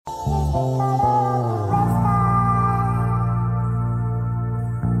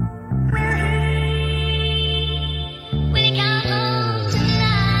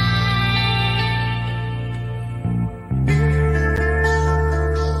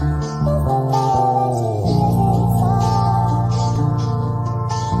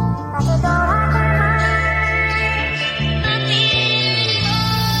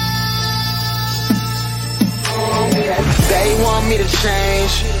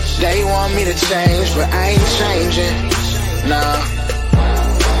They want me to change, but I ain't changing. Nah,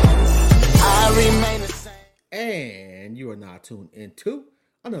 I remain the same. And you are now tuned into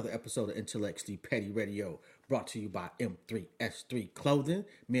another episode of Intellectually Petty Radio, brought to you by M3S3 Clothing.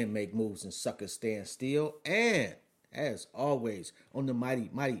 Men make moves and suckers stand still. And as always, on the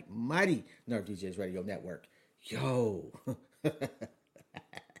mighty Nerve DJs Radio Network. Yo.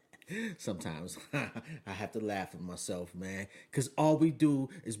 Sometimes I have to laugh at myself, man, because all we do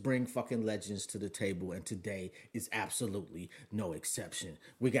is bring fucking legends to the table, and today is absolutely no exception.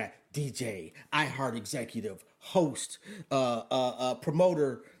 We got DJ, iHeart executive, host,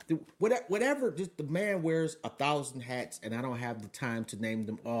 promoter, whatever. Just the man wears 1,000 hats, and I don't have the time to name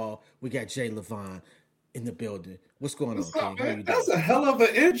them all. We got Jay Levine in the building. What's going on, King? How you doing? That's a hell of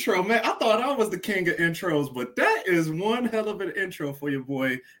an intro, man. I thought I was the king of intros, but that is one hell of an intro for your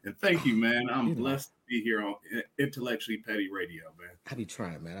boy. And thank you, man. I'm blessed to be here on Intellectually Petty Radio, man. I be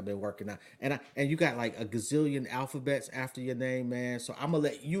trying, man. I've been working out, and you got like a gazillion alphabets after your name, man. So I'm gonna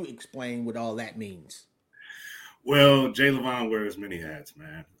let you explain what all that means. Well, Jay Levine wears many hats,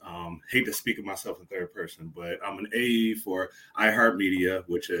 man. Hate to speak of myself in third person, but I'm an AE for iHeart Media,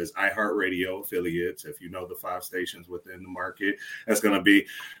 which is iHeart Radio affiliates. If you know the 5 stations within the market, that's going to be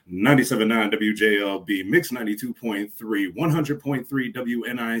 97.9 WJLB, Mix 92.3, 100.3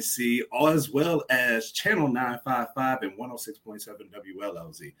 WNIC, as well as Channel 955 and 106.7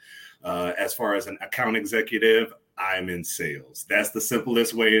 WLLZ. As far as an account executive, I'm in sales. That's the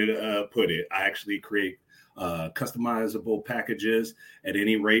simplest way to put it. I actually create customizable packages at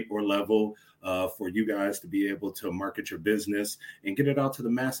any rate or level for you guys to be able to market your business and get it out to the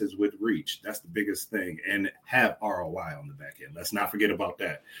masses with reach. That's the biggest thing, and have ROI on the back end. Let's not forget about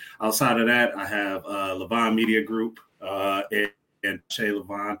that. Outside of that, I have Levine Media Group and Shay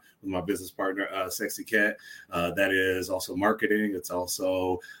Levine with my business partner, Sexy Cat. That is also marketing. It's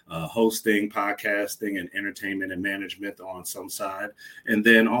also hosting, podcasting, and entertainment and management on some side. And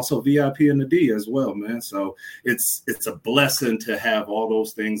then also VIP and the D as well, man. So it's a blessing to have all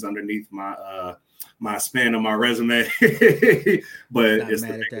those things underneath my span of my resume. But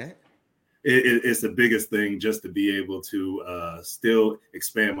it's the biggest thing just to be able to still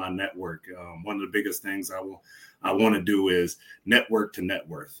expand my network. One of the biggest things I want to do is network to net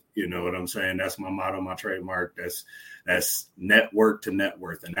worth. You know what I'm saying? That's my motto, my trademark. That's network to net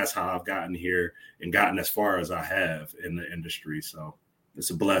worth. And that's how I've gotten here and gotten as far as I have in the industry. So it's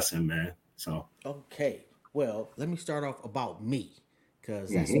a blessing, man. So. Okay. Well, let me start off about me,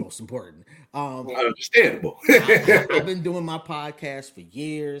 because that's most important. Understandable. I've been doing my podcast for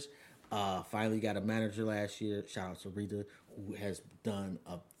years. Finally got a manager last year. Shout out to Rita, who has done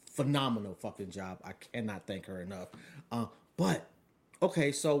a phenomenal fucking job. I cannot thank her enough. But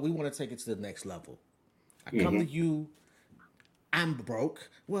okay, so we want to take it to the next level. I come to you. I'm broke.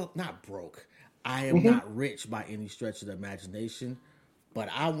 Well, not broke. I am not rich by any stretch of the imagination, but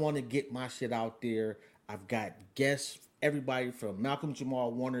I want to get my shit out there. I've got guests, everybody from Malcolm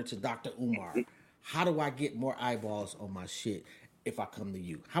Jamal Warner to Dr. Umar. How do I get more eyeballs on my shit if I come to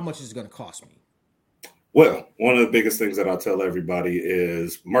you? How much is it going to cost me? Well, one of the biggest things that I tell everybody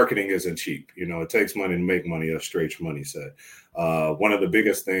is marketing isn't cheap. You know, it takes money to make money, as Straight Money said. One of the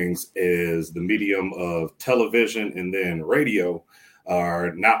biggest things is the medium of television and then radio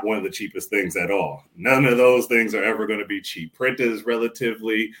are not one of the cheapest things at all. None of those things are ever going to be cheap. Print is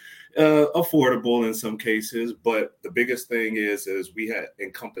relatively affordable in some cases, but the biggest thing is we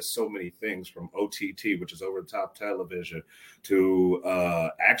encompass so many things, from OTT, which is over the top television, to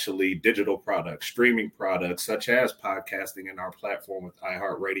actually digital products, streaming products, such as podcasting in our platform with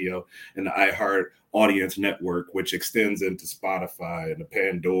iHeartRadio and the iHeart Audience Network, which extends into Spotify and the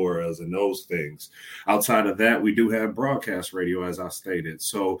Pandoras and those things. Outside of that, we do have broadcast radio, as I stated.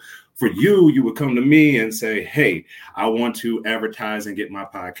 So for you would come to me and say, hey, I want to advertise and get my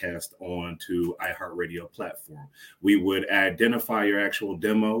podcast podcast onto iHeartRadio platform. We would identify your actual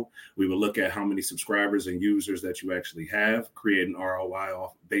demo. We would look at how many subscribers and users that you actually have, create an ROI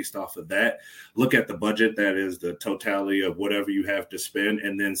based off of that, look at the budget, that is the totality of whatever you have to spend,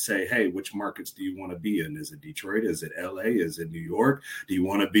 and then say, hey, which markets do you want to be in? Is it Detroit? Is it LA? Is it New York? Do you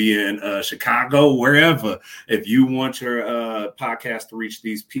want to be in Chicago? Wherever. If you want your podcast to reach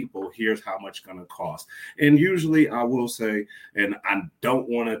these people, here's how much it's going to cost. And usually I will say, and I don't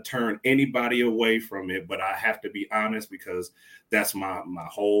want to turn anybody away from it, but I have to be honest because that's my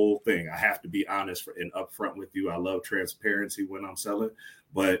whole thing. I have to be honest and upfront with you. I love transparency when I'm selling.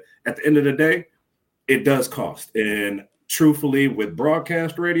 But at the end of the day, it does cost. And truthfully, with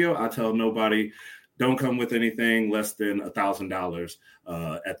broadcast radio, I tell nobody, don't come with anything less than $1,000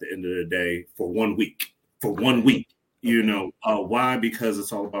 at the end of the day for 1 week. For 1 week, you know, why? Because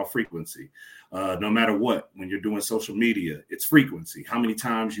it's all about frequency. No matter what, when you're doing social media, it's frequency. How many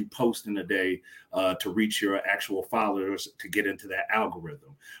times you post in a day to reach your actual followers to get into that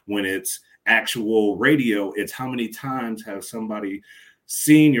algorithm. When it's actual radio, it's how many times have somebody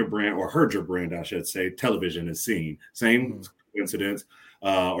seen your brand or heard your brand, I should say. Television is seen. Same coincidence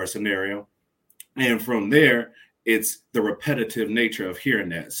or scenario. And from there, it's the repetitive nature of hearing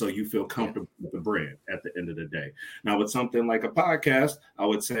that. So you feel comfortable with the brand at the end of the day. Now, with something like a podcast, I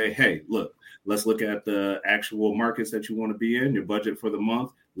would say, hey, look, let's look at the actual markets that you want to be in, your budget for the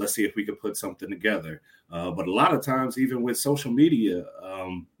month. Let's see if we could put something together. But a lot of times, even with social media,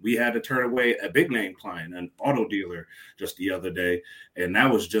 we had to turn away a big name client, an auto dealer, just the other day. And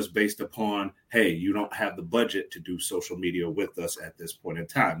that was just based upon, hey, you don't have the budget to do social media with us at this point in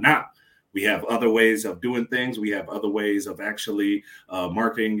time. Now, we have other ways of doing things. We have other ways of actually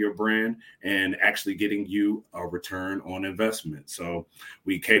marketing your brand and actually getting you a return on investment. So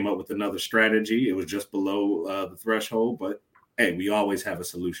we came up with another strategy. It was just below the threshold, but hey, we always have a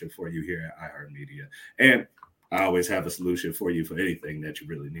solution for you here at iHeartMedia. And I always have a solution for you for anything that you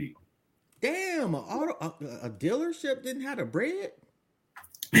really need. Damn, a dealership didn't have the bread?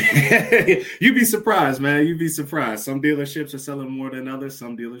 You'd be surprised, man. You'd be surprised. Some dealerships are selling more than others.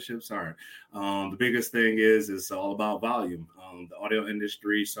 Some dealerships aren't. The biggest thing is it's all about volume. The auto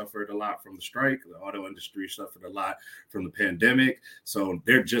industry suffered a lot from the strike. The auto industry suffered a lot from the pandemic. So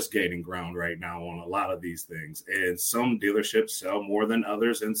they're just gaining ground right now on a lot of these things. And some dealerships sell more than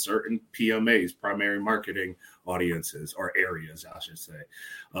others in certain PMAs, primary marketing audiences or areas, I should say.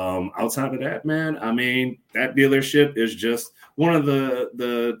 Outside of that, man, I mean, that dealership is just one of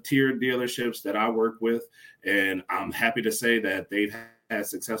the tiered dealerships that I work with. And I'm happy to say that they've had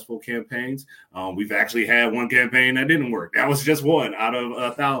successful campaigns. We've actually had one campaign that didn't work. That was just one out of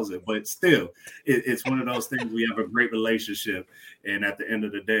 1,000, but still, it's one of those things. We have a great relationship. And at the end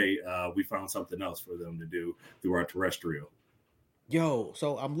of the day, we found something else for them to do through our terrestrial. Yo,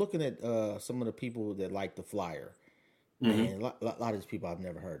 so I'm looking at some of the people that like the flyer. And a lot of these people I've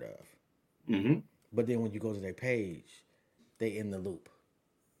never heard of. Mm-hmm. But then when you go to their page, they in the loop.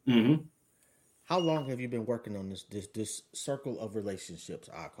 Mm-hmm. How long have you been working on this circle of relationships,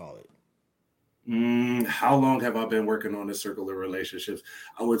 I call it? How long have I been working on this circle of relationships?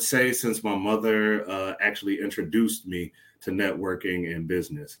 I would say since my mother actually introduced me to networking and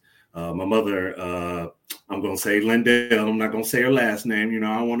business. My mother, I'm going to say Lindell. I'm not going to say her last name. You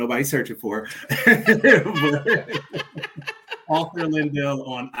know, I don't want nobody searching for her. Author Lindell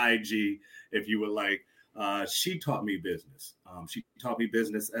on IG, if you would like. She taught me business. She taught me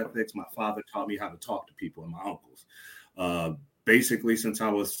business ethics. My father taught me how to talk to people and my uncles. Basically, since I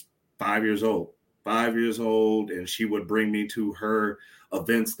was 5 years old, and she would bring me to her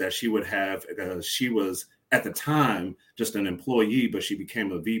events that she would have. She was at the time just an employee, but she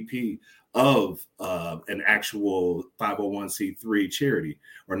became a VP of an actual 501c3 charity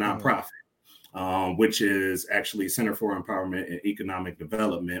or nonprofit. Which is actually Center for Empowerment and Economic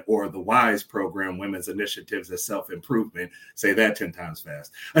Development, or the WISE program, Women's Initiatives and Self-Improvement. Say that 10 times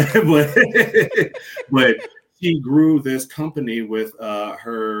fast. but she grew this company with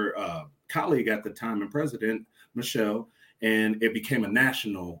her colleague at the time and president, Michelle, and it became a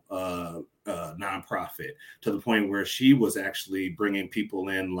national nonprofit to the point where she was actually bringing people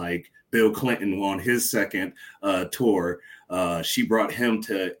in like Bill Clinton on his second tour. She brought him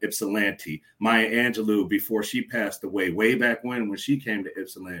to Ypsilanti. Maya Angelou, before she passed away, way back when she came to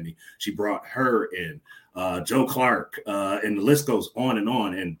Ypsilanti, she brought her in. Joe Clark, and the list goes on.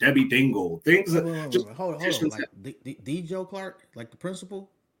 And Debbie Dingle. Things. Hold on. Like the Joe Clark, like the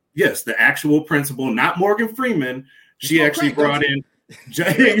principal? Yes, the actual principal, not Morgan Freeman. She actually brought in.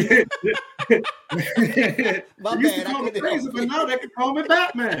 Jay. My They used to bad. I call me couldn't crazy, help but it. now they can call me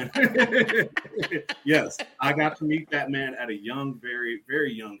Batman. Yes, I got to meet Batman at a young, very,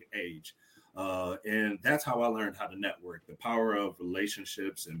 very young age. And that's how I learned how to network, the power of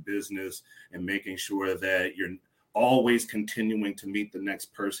relationships and business, and making sure that you're always continuing to meet the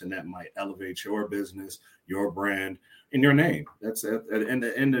next person that might elevate your business, your brand, and your name. That's at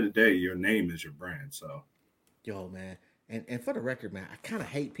the end of the day, your name is your brand. So, Yo, man. And for the record, man, I kind of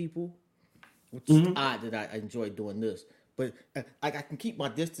hate people, which is mhm. odd that I enjoy doing this. But like I can keep my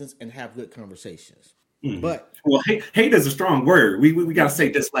distance and have good conversations. Mhm. But Well, hate is a strong word. We got to say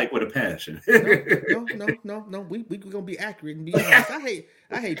dislike with a passion. no. We gonna be accurate and be honest.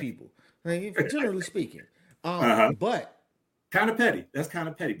 I hate people. Like, generally speaking. Uh-huh. But Kind of petty. That's kind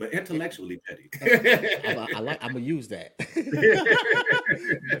of petty, but intellectually petty. I'm gonna use that.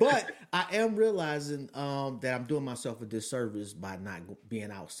 But I am realizing that I'm doing myself a disservice by not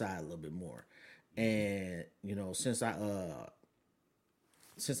being outside a little bit more. And since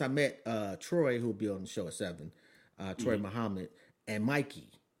I met Troy, who'll be on the show at 7, Troy Mhm. Muhammad and Mikey,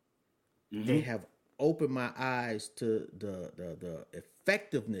 they Mhm. have opened my eyes to the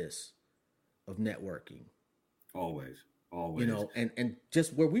effectiveness of networking. Always, You always. know, and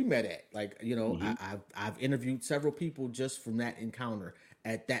just where we met at, like, Mhm. I've interviewed several people just from that encounter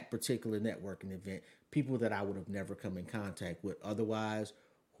at that particular networking event, people that I would have never come in contact with otherwise,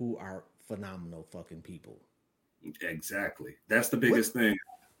 who are phenomenal fucking people. Exactly. That's the What biggest thing.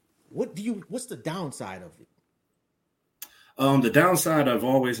 what's the downside of it? The downside of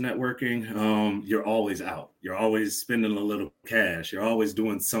always networking, you're always out. You're always spending a little cash. You're always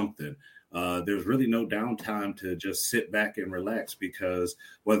doing something. There's really no downtime to just sit back and relax because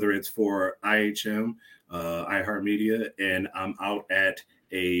whether it's for IHM, iHeartMedia, and I'm out at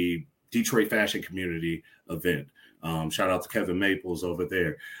a Detroit fashion community event. Shout out to Kevin Maples over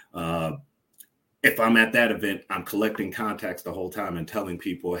there. If I'm at that event, I'm collecting contacts the whole time and telling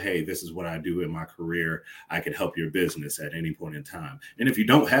people, hey, this is what I do in my career. I can help your business at any point in time. And if you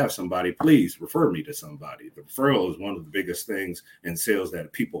don't have somebody, please refer me to somebody. The referral is one of the biggest things in sales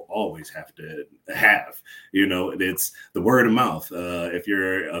that people always have to have. You know, it's the word of mouth. If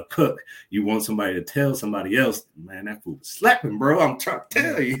you're a cook, you want somebody to tell somebody else, man, that food was slapping, bro. I'm trying to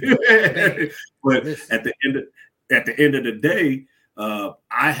tell you. But Listen, at the end of the day,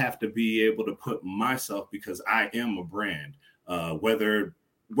 I have to be able to put myself because I am a brand. Whether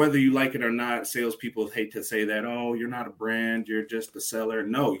you like it or not, salespeople hate to say that. Oh, you're not a brand, you're just a seller.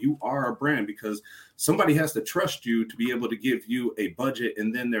 No, you are a brand because somebody has to trust you to be able to give you a budget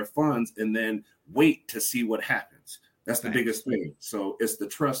and then their funds and then wait to see what happens. That's the facts. biggest thing. So it's the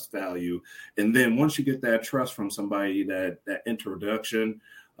trust value, and then once you get that trust from somebody, that introduction,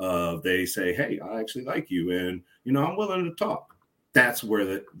 they say, "Hey, I actually like you, and I'm willing to talk." That's where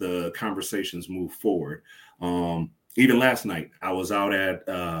the conversations move forward. Even last night, I was out at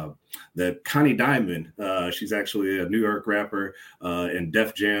the Connie Diamond. She's actually a New York rapper in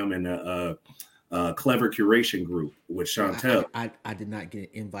Def Jam and a Clever Curation Group with Yo, Chantel. I did not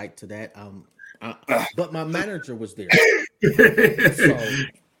get an invite to that. But my manager was there. So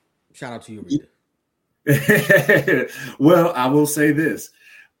shout out to you, Rita. Well, I will say this.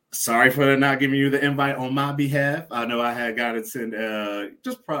 Sorry for not giving you the invite on my behalf. I know I had got it sent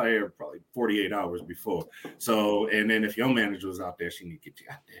just probably 48 hours before. So, and then if your manager was out there, she need to get you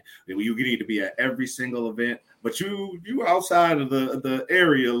out there. You need to be at every single event, but you outside of the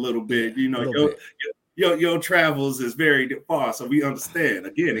area a little bit. Yeah, a little bit. Your travels is very far, so we understand.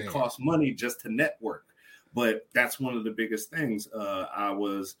 Again, it Man. costs money just to network, but that's one of the biggest things. I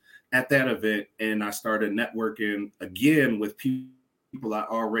was at that event and I started networking again with people I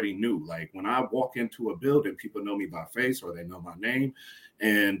already knew. Like when I walk into a building, people know me by face or they know my name.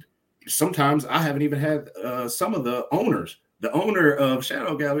 And sometimes I haven't even had some of the owners. The owner of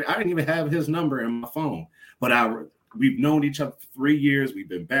Shadow Gallery, I didn't even have his number in my phone. But we've known each other for 3 years. We've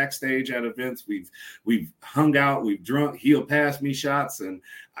been backstage at events. We've hung out. We've drunk. He'll pass me shots and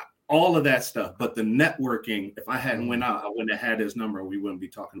all of that stuff. But the networking, if I hadn't went out, I wouldn't have had his number. We wouldn't be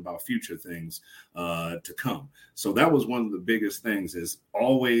talking about future things to come. So that was one of the biggest things is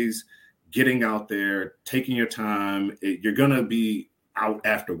always getting out there, taking your time. You're going to be out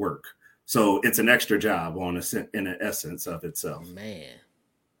after work. So it's an extra job in an essence of itself. Man.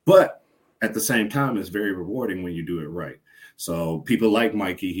 But at the same time, it's very rewarding when you do it right. So people like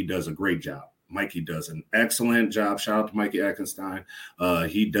Mikey, he does a great job. Mikey does an excellent job. Shout out to Mikey Atkinstein.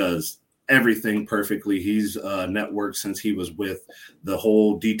 He does everything perfectly. He's networked since he was with the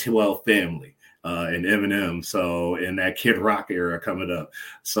whole D2L family. and Eminem. So in that Kid Rock era coming up.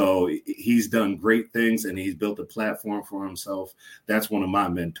 So he's done great things and he's built a platform for himself. That's one of my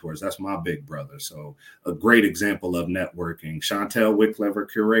mentors. That's my big brother. So a great example of networking. Chantel Wicklever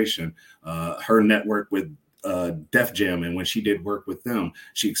Curation, her network with Def Jam, and when she did work with them,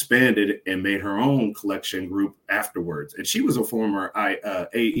 she expanded and made her own collection group afterwards. And she was a former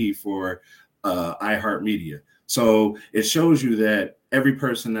AE for iHeartMedia. So it shows you that every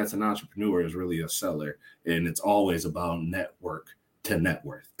person that's an entrepreneur is really a seller, and it's always about network to net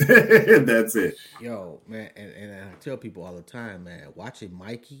worth. That's it. Yo, man, and I tell people all the time, man, watching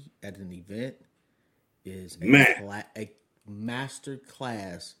Mikey at an event is a master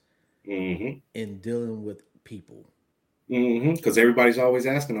class in dealing with people. Because everybody's always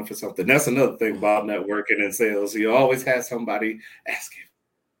asking them for something. That's another thing about networking and sales. You always have somebody asking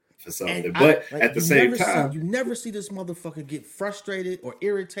for something. But at the same time, you never see this motherfucker get frustrated or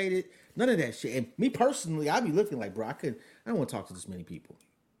irritated. None of that shit. And me personally, I'd be looking like, bro, I don't want to talk to this many people.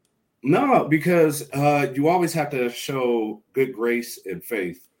 No, because you always have to show good grace and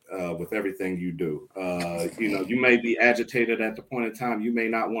faith with everything you do. You may be agitated at the point in time. You may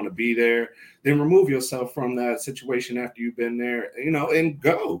not want to be there. Then remove yourself from that situation after you've been there, and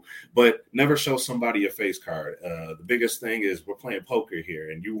go. But never show somebody a face card. The biggest thing is we're playing poker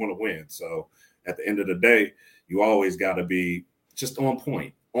here and you want to win. So at the end of the day, you always got to be just on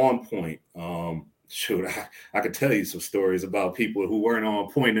point. Shoot, I could tell you some stories about people who weren't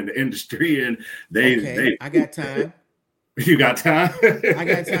on point in the industry, and I got time. You got time? I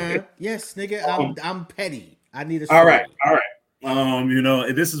got time. Yes, nigga. I'm petty. I need a story. All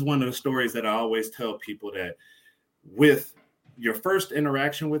right. This is one of the stories that I always tell people, that with your first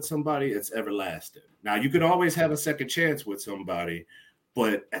interaction with somebody, it's everlasting. Now, you could always have a second chance with somebody,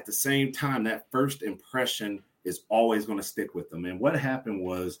 but at the same time, that first impression is always going to stick with them. And what happened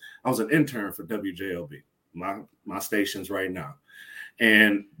was, I was an intern for WJLB, my stations right now.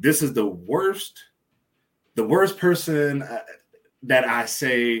 And this is the worst person that I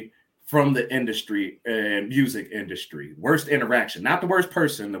say from the industry and music industry. Worst interaction, not the worst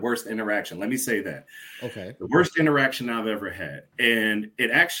person, the worst interaction. Let me say that. Okay. The worst interaction I've ever had. And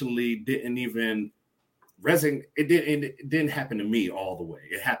it actually didn't even resonate. It didn't happen to me all the way.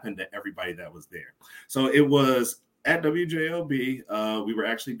 It happened to everybody that was there. So it was at WJLB. We were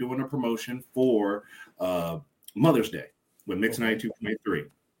actually doing a promotion for Mother's Day with Mix 92.3.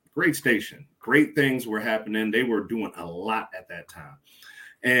 Great station. Great things were happening. They were doing a lot at that time.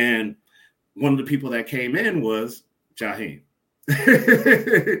 And one of the people that came in was Jaheim.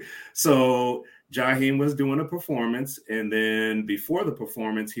 So Jaheim was doing a performance. And then before the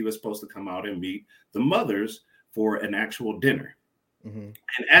performance, he was supposed to come out and meet the mothers for an actual dinner. Mm-hmm.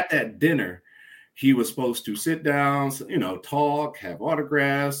 And at that dinner, he was supposed to sit down, talk, have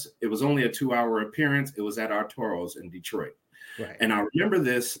autographs. It was only a 2-hour appearance. It was at Arturo's in Detroit. Right. And I remember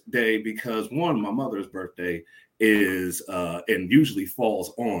this day because, one, my mother's birthday is and usually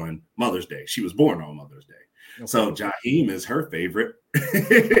falls on Mother's Day. She was born on Mother's Day. Okay. So Jaheim is her favorite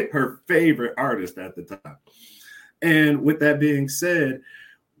artist at the time. And with that being said,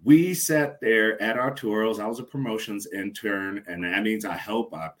 we sat there at Arturo's. I was a promotions intern, and that means I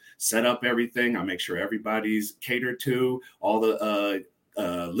set up everything. I make sure everybody's catered to, all the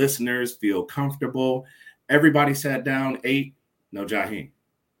listeners feel comfortable. Everybody sat down, ate. No Jaheim.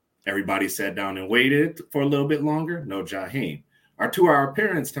 Everybody sat down and waited for a little bit longer. No Jaheim. Our 2-hour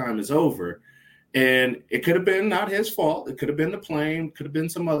appearance time is over. And it could have been not his fault. It could have been the plane. Could have been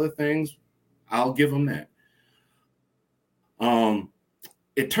some other things. I'll give him that.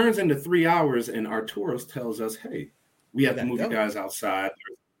 It turns into 3 hours, and Arturo's tells us, hey, we have to move you guys outside.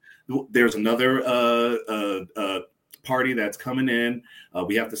 There's another party that's coming in.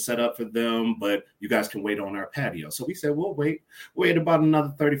 We have to set up for them, but you guys can wait on our patio. So we said, we'll wait about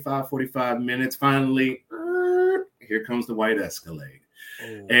another 35, 45 minutes. Finally, here comes the white Escalade.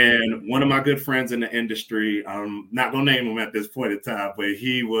 Oh. And one of my good friends in the industry, I'm not going to name him at this point in time, but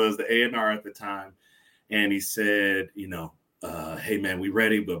he was the A&R at the time. And he said, hey, man, we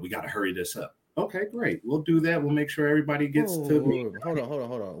ready, but we got to hurry this up. Okay, great. We'll do that. We'll make sure everybody gets to me. Hold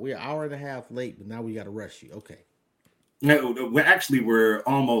on. We're an hour and a half late, but now we got to rush you. Okay. No, we're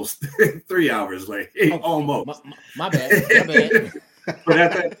almost 3 hours late. Oh, almost. My bad. But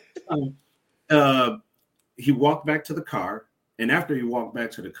at that time, he walked back to the car. And after he walked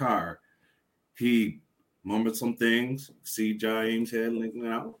back to the car, he mumbled some things. See Jaheim's head linking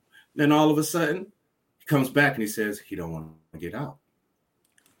out. Then all of a sudden, he comes back and he says, he don't want to get out.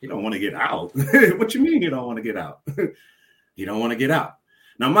 He don't want to get out. What you mean he don't want to get out? He don't want to get out.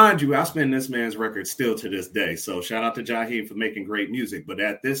 Now, mind you, I spin this man's record still to this day. So shout out to Jaheim for making great music. But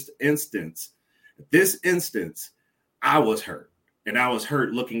at this instance, This instance, I was hurt. And I was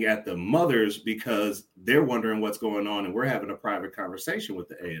hurt looking at the mothers because they're wondering what's going on. And we're having a private conversation with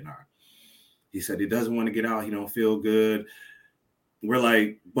the A&R. He said he doesn't want to get out. He don't feel good. We're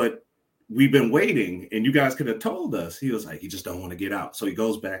like, but we've been waiting and you guys could have told us. He was like, he just don't want to get out. So he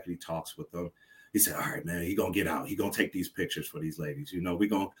goes back and he talks with them. He said, all right, man, he going to get out. He going to take these pictures for these ladies. You know, we're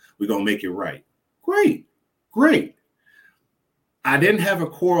going to make it right. Great. I didn't have a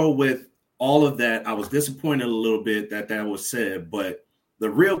quarrel with all of that. I was disappointed a little bit that was said, but the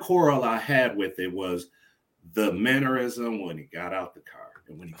real quarrel I had with it was the mannerism when he got out the car.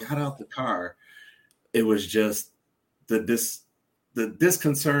 And when he got out the car, it was just the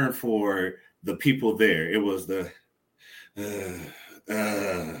disconcern for the people there. It was the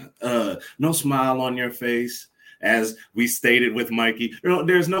no smile on your face. As we stated with Mikey,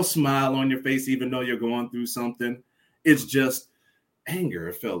 there's no smile on your face, even though you're going through something. It's just anger.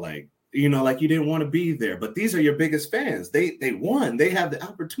 It felt like, like you didn't want to be there. But these are your biggest fans. They won. They have the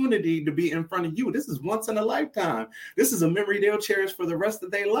opportunity to be in front of you. This is once in a lifetime. This is a memory they'll cherish for the rest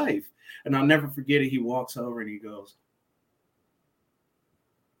of their life. And I'll never forget it. He walks over and he goes,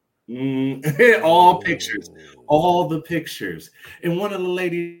 all the pictures. And one of the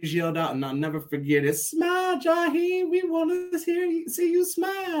ladies yelled out, and I'll never forget it, smile, Jaheim. We want to see you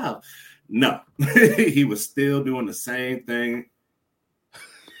smile. No, he was still doing the same thing.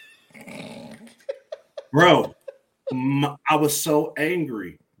 Bro, I was so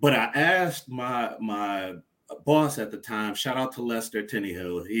angry, but I asked my boss at the time, shout out to Lester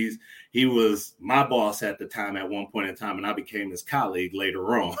Tennyhill. He was my boss at the time at one point in time, and I became his colleague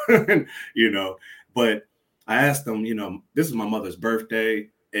later on, but I asked him, this is my mother's birthday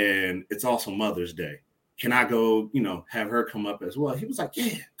and it's also Mother's Day. Can I go, have her come up as well? He was like,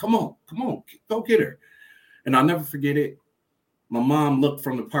 yeah, come on, go get her. And I'll never forget it. My mom looked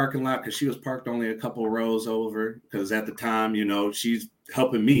from the parking lot because she was parked only a couple of rows over because at the time, she's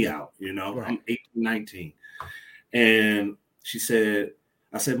helping me out, right. I'm 18, 19. And she said,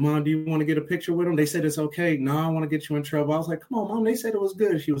 I said, Mom, do you want to get a picture with him? They said, it's okay. No, I want to get you in trouble. I was like, come on, Mom. They said it was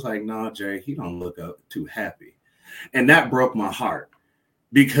good. She was like, no, Jay, he don't look too happy. And that broke my heart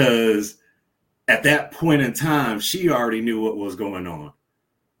because at that point in time, she already knew what was going on.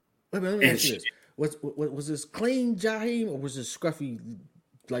 Wait, let me ask you this. Was this clean Jaheim or was this scruffy,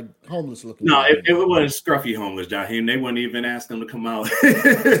 like homeless looking? No, it was scruffy homeless Jaheim. They wouldn't even ask them to come out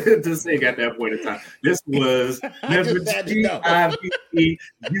to sing at that point in time. This was never G-I-V-E-U-P.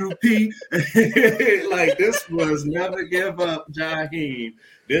 Like this was never give up Jaheim.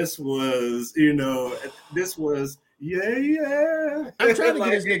 This was, yeah. I'm trying to get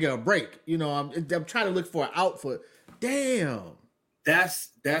this nigga a break. I'm trying to look for an outfit. Damn.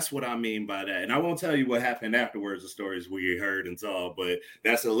 That's what I mean by that. And I won't tell you what happened afterwards, the stories we heard and saw, but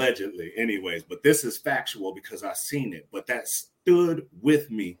that's allegedly anyways. But this is factual because I seen it. But that stood with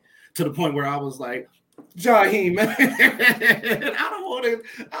me to the point where I was like, Jaheim, man,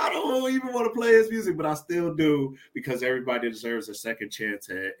 I don't even want to play his music, but I still do because everybody deserves a second chance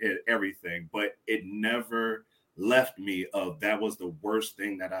at everything. But it never left me of that was the worst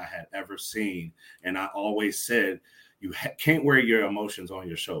thing that I had ever seen. And I always said, you can't wear your emotions on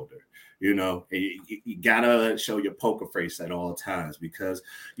your shoulder. You gotta show your poker face at all times because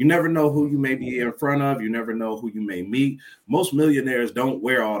you never know who you may be in front of. You never know who you may meet. Most millionaires don't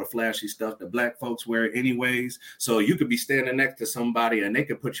wear all the flashy stuff that black folks wear anyways. So you could be standing next to somebody and they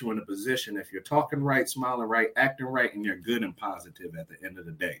could put you in a position if you're talking right, smiling right, acting right, and you're good and positive at the end of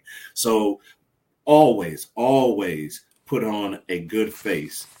the day. So always put on a good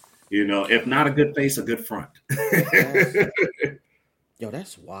face. If not a good face, a good front. Yo,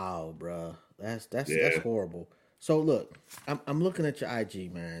 that's wild, bro. That's horrible. So look, I'm looking at your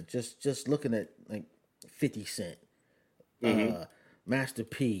IG, man. Just looking at like 50 Cent, Master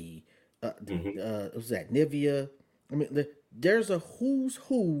P, what was that, Nivea? I mean, there's a who's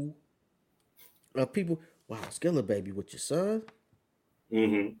who of people. Wow, Skilla Baby with your son.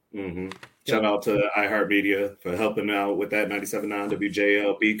 Shout out to iHeartMedia for helping out with that 97.9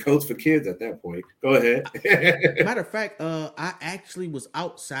 WJLB Codes for Kids at that point. Go ahead. Matter of fact, I actually was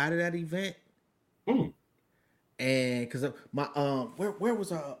outside of that event. And because my where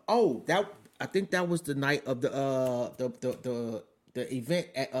was I think that was the night of the event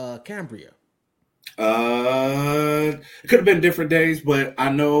at Cambria. It could have been different days, but I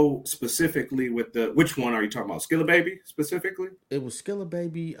know specifically with which one are you talking about? Skilla Baby specifically? It was Skilla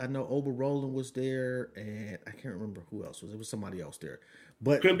Baby. I know Ober Roland was there, and I can't remember who else was. It was somebody else there.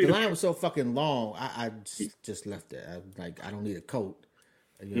 But the line was so fucking long, I just left it. I'm like, I don't need a coat.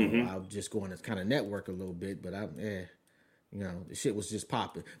 I'll just go on and kind of network a little bit. But the shit was just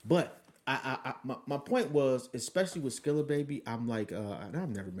popping. But my point was, especially with Skilla Baby, I'm like, and I've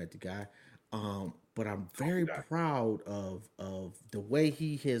never met the guy, but I'm very proud of the way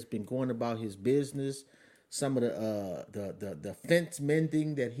he has been going about his business. Some of the fence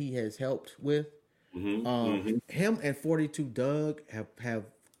mending that he has helped with. Him and 42 Doug have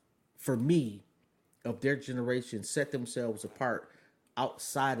for me of their generation set themselves apart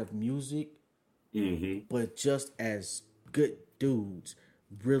outside of music, but just as good dudes,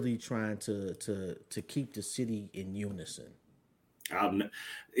 really trying to keep the city in unison.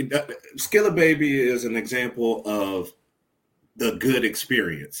 Skilla Baby is an example of the good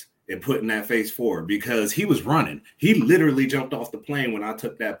experience and putting that face forward because he was running. He literally jumped off the plane when I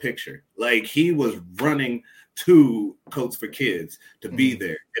took that picture. Like he was running to Coats for Kids to be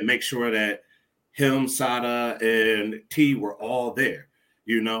there and make sure that him, Sada, and T were all there,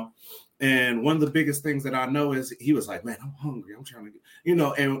 you know? And one of the biggest things that I know is he was like, man, I'm hungry. I'm trying to get, you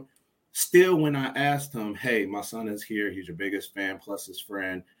know, and still when I asked him, hey, my son is here. He's your biggest fan plus his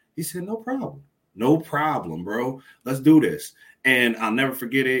friend. He said, no problem. No problem, bro. Let's do this. And I'll never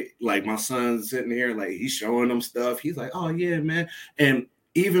forget it. Like my son's sitting here, like he's showing them stuff. He's like, oh yeah, man. And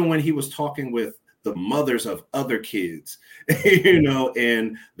even when he was talking with the mothers of other kids, you know,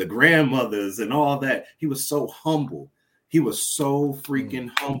 and the grandmothers and all that, he was so humble. He was so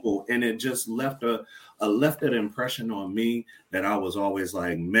freaking humble. And it just left left an impression on me that I was always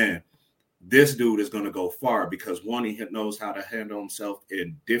like, man, this dude is going to go far because one, he knows how to handle himself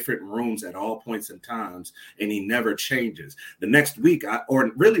in different rooms at all points and times, and he never changes. The next week,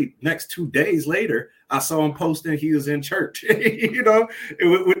 or really next 2 days later, I saw him posting he was in church, you know,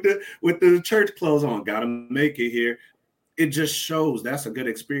 with the church clothes on. Got to make it here. It just shows that's a good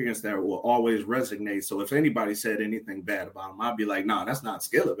experience that will always resonate. So if anybody said anything bad about him, I'd be like, nah, that's not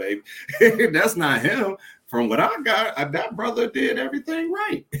Skilla, baby. That's not him. From what I got, that brother did everything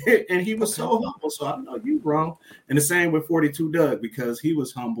right. And he was so humble. So I know you wrong. And the same with 42 Doug, because he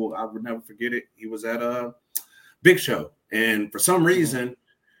was humble. I would never forget it. He was at a Big Show. And for some reason,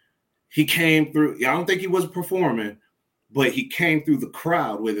 he came through. I don't think he was performing, but he came through the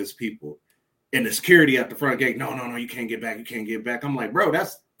crowd with his people. And the security at the front gate, no, you can't get back. You can't get back. I'm like, bro,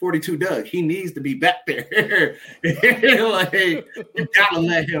 that's 42 Doug. He needs to be back there. Like, you gotta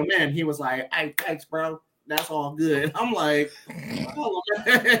let him in. He was like, hey, thanks, bro. That's all good. I'm like, oh,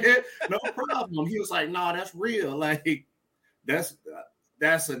 no problem. He was like, no, that's real. Like, that's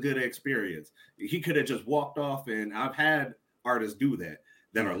a good experience. He could have just walked off, and I've had artists do that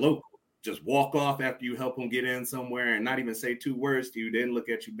are local. Just walk off after you help them get in somewhere and not even say 2 words to you, then look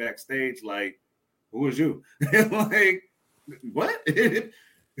at you backstage like, who was you? Like, what?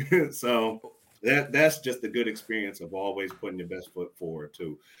 So that's just a good experience of always putting your best foot forward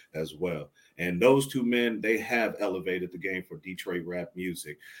too, as well. And those 2 men, they have elevated the game for Detroit rap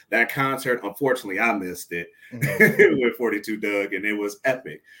music. That concert, unfortunately, I missed it with 42 Doug, and it was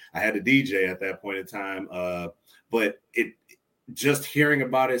epic. I had a DJ at that point in time, but it just hearing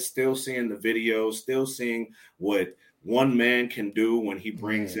about it, still seeing the videos, still seeing what one man can do when he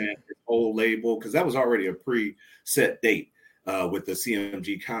brings in his whole label, because that was already a pre-set date with the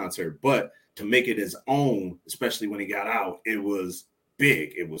CMG concert. But to make it his own, especially when he got out, it was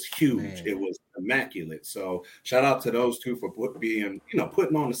big. It was huge. It was immaculate. So shout out to those 2 for being,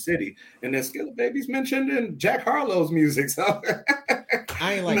 putting on the city. And then Skilla Baby's mentioned in Jack Harlow's music. So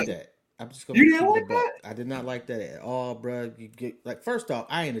I ain't like that. I'm just gonna. You didn't like that? I did not like that at all, bro. You get like, first off,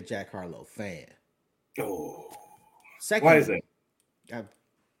 I ain't a Jack Harlow fan. Oh, second, why is that?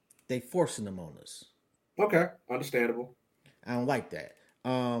 They forcing them on us. Okay, understandable. I don't like that.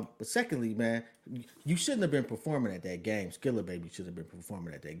 But secondly, man, you shouldn't have been performing at that game. Skilla Baby should have been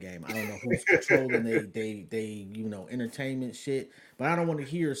performing at that game. I don't know who's controlling they entertainment shit, but I don't want to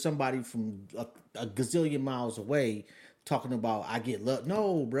hear somebody from a gazillion miles away talking about I get love.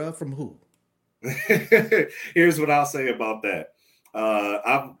 No, bro, from who? Here's what I'll say about that.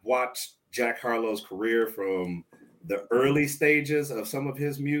 I've watched Jack Harlow's career from the early stages of some of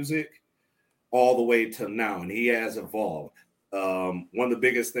his music all the way to now, and he has evolved. One of the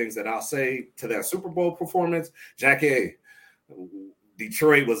biggest things that I'll say to that Super Bowl performance, Jackie,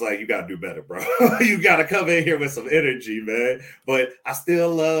 Detroit was like, you got to do better, bro. You got to come in here with some energy, man. But I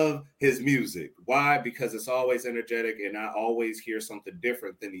still love his music. Why? Because it's always energetic, and I always hear something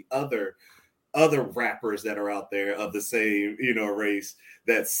different than the other rappers that are out there of the same, race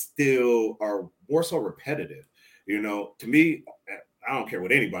that still are more so repetitive. To me, I don't care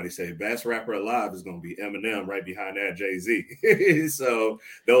what anybody say. Best rapper alive is going to be Eminem, right behind that Jay-Z. So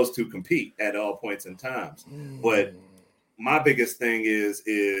those 2 compete at all points in times. But my biggest thing is,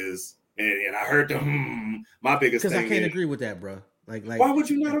 and I heard my biggest thing, because I can't agree with that, bro. Like why would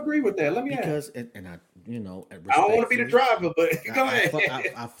you not agree with that? Let me because ask. and I I don't want to be the driver, but go ahead.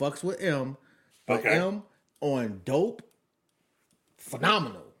 I fucks with M, but Okay. M on dope,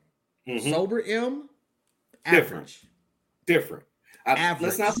 phenomenal. Mhm. Sober M, Different. average. Average.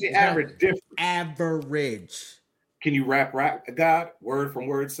 Let's not say It's not- average. Different. Average. Can you rap God word from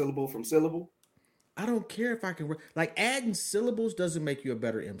word, syllable from syllable? I don't care if I can like adding syllables doesn't make you a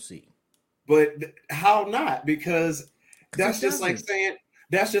better MC. But how not? Because Because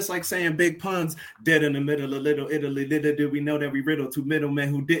that's just like saying big puns dead in the middle of Little Italy. Little did we know that we riddled two middlemen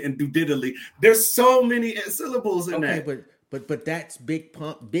who didn't do diddly. There's so many syllables in that. Okay, but that's Big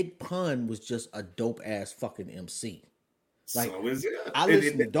Pun. Big Pun was just a dope ass fucking MC. Like, so is it. I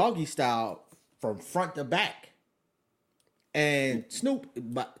listen to Doggy Style from front to back, and Snoop,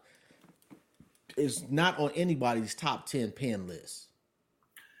 but is not on anybody's top 10 pen list.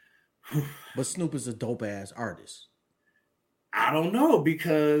 But Snoop is a dope ass artist. I don't know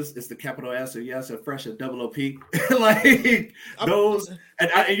because it's the capital S or yes or fresh or double OP. Like those,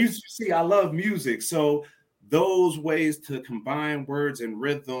 and you see, I love music, so those ways to combine words and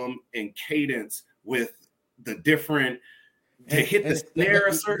rhythm and cadence with the different to hit the snare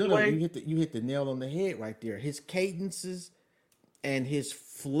a certain way. You hit the nail on the head right there. His cadences and his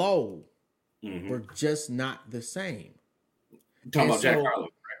flow were just not the same. You're talking about Jack Harlow, right?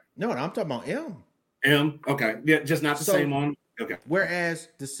 No, I'm talking about M. M, okay, yeah, just not the same on. Okay. Whereas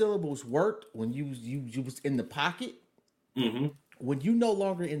the syllables worked when you was in the pocket. Mm-hmm. When you no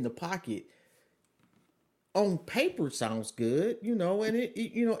longer in the pocket, on paper sounds good, and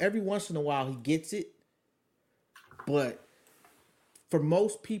it every once in a while he gets it. But for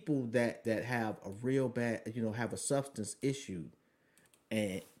most people that have a real bad, have a substance issue,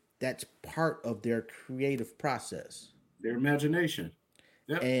 and that's part of their creative process, their imagination,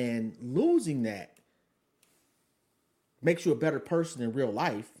 and losing that makes you a better person in real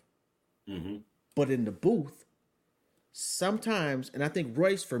life. Mm-hmm. But in the booth, sometimes, and I think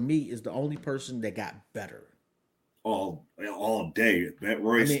Royce for me is the only person that got better all day. That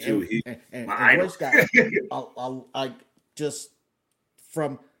Royce too. And my Royce got like just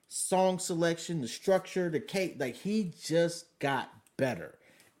from song selection, the structure, the cake, like he just got better.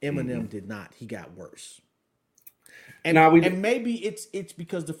 Eminem did not. He got worse. And and maybe it's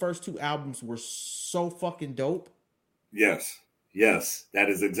because the first two albums were so fucking dope. Yes, that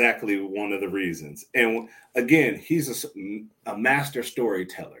is exactly one of the reasons. And again, he's a master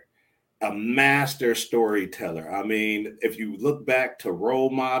storyteller. I mean, if you look back to Role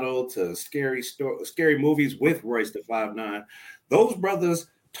Model, to scary movies with Royce the 5'9", those brothers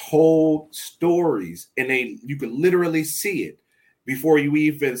told stories, and you could literally see it before you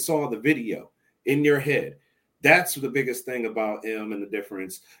even saw the video in your head. That's the biggest thing about him and the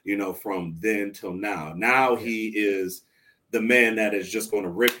difference, from then till now. Now he is the man that is just going to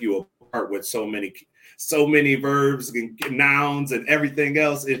rip you apart with so many verbs and nouns and everything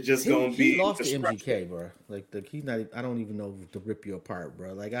else. It's just going to be. He lost to MGK, bro. Like he's not. I don't even know to rip you apart,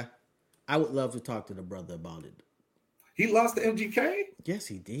 bro. Like I would love to talk to the brother about it. He lost to MGK? Yes,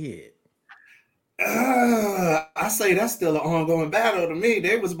 he did. I say that's still an ongoing battle to me.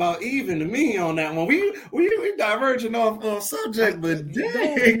 They was about even to me on that one. We diverging off on subject, but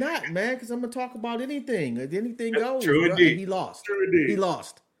no, not man, because I'm gonna talk about anything. Anything goes. True bro, indeed. And he lost. True indeed. He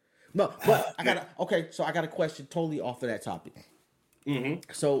lost. No, but I got a question totally off of that topic. Mm-hmm.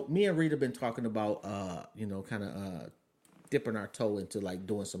 So me and Rita been talking about kind of dipping our toe into like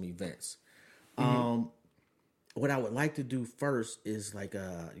doing some events. Mm-hmm. What I would like to do first is like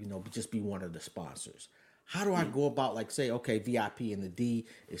just be one of the sponsors. How do I go about like say, okay, VIP in the D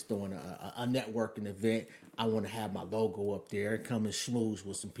is throwing a networking event. I want to have my logo up there and come and schmooze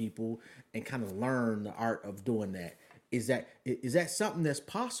with some people and kind of learn the art of doing that. Is that something that's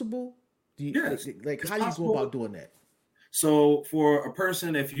possible? Yes, like how do you go about doing that? So for a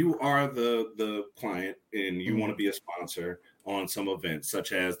person, if you are the client and you want to be a sponsor on some events,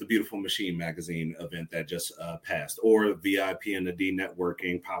 such as the Beautiful Machine magazine event that just passed, or VIP in the D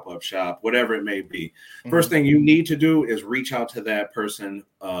networking, pop-up shop, whatever it may be, first thing you need to do is reach out to that person,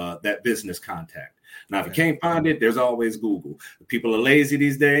 that business contact. Now, if you can't find it, there's always Google. People are lazy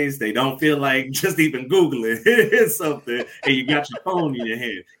these days. They don't feel like just even Googling something, and you got your phone in your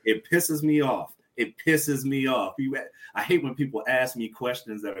hand. It pisses me off. I hate when people ask me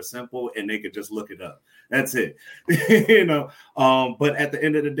questions that are simple and they could just look it up. That's it. But at the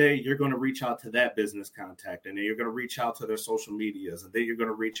end of the day, you're going to reach out to that business contact, and then you're going to reach out to their social medias, and then you're going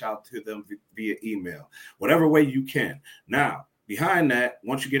to reach out to them via email, whatever way you can. Now, behind that,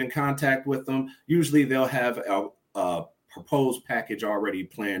 once you get in contact with them, usually they'll have a proposed package already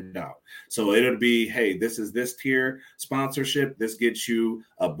planned out. So it'll be, hey, this is this tier sponsorship. This gets you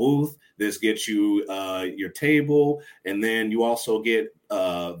a booth. This gets you your table. And then you also get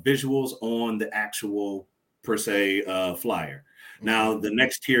visuals on the actual, per se, flyer. Now, the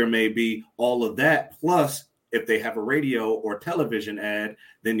next tier may be all of that, plus if they have a radio or television ad,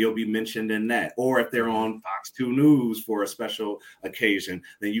 then you'll be mentioned in that. Or if they're on Fox 2 News for a special occasion,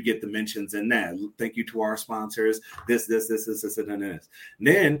 then you get the mentions in that. Thank you to our sponsors, this, and this. And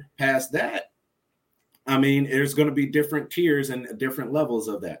then past that, I mean, there's going to be different tiers and different levels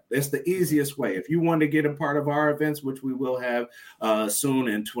of that. That's the easiest way. If you want to get a part of our events, which we will have soon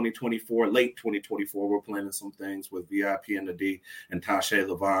in 2024, late 2024, we're planning some things with VIP and the D and Tasha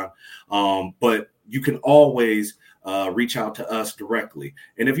Levon. But you can always reach out to us directly.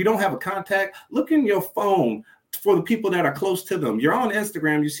 And if you don't have a contact, look in your phone for the people that are close to them. You're on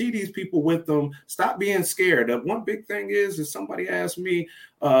Instagram, you see these people with them. Stop being scared. One big thing is somebody asked me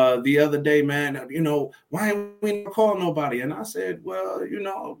the other day, man, why ain't we call nobody? And I said, well,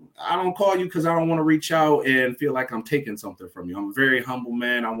 I don't call you because I don't want to reach out and feel like I'm taking something from you. I'm a very humble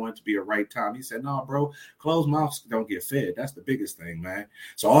man. I want it to be a right time. He said, no, bro, closed mouths don't get fed. That's the biggest thing, man.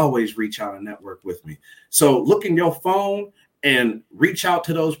 So always reach out and network with me. So look in your phone and reach out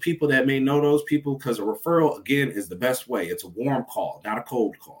to those people that may know those people, because a referral, again, is the best way. It's a warm call, not a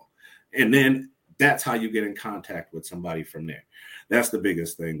cold call. And then that's how you get in contact with somebody from there. That's the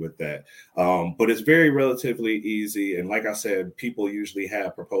biggest thing with that. But it's very relatively easy. And like I said, people usually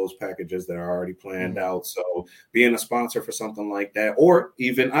have proposed packages that are already planned out. So being a sponsor for something like that, or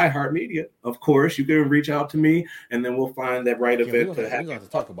even iHeartMedia, of course, you can reach out to me and then we'll find that right event to have. We're going to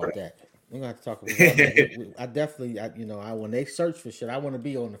talk about that. We're going to have to talk about that. I definitely, when they search for shit, I want to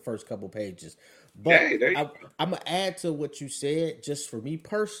be on the first couple pages. But I'm going to add to what you said, just for me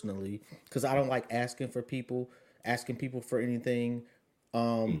personally, because I don't like asking people for anything.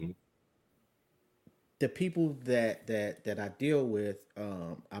 The people that I deal with,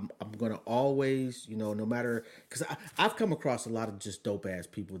 I'm going to always, no matter, because I've come across a lot of just dope ass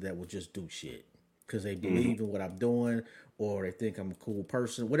people that will just do shit because they believe in what I'm doing, or they think I'm a cool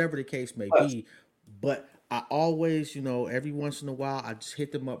person, whatever the case may be. But I always, every once in a while, I just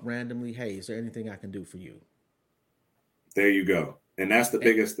hit them up randomly. Hey, is there anything I can do for you? There you go. And that's the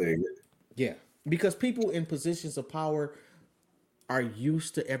biggest thing. Yeah. Because people in positions of power are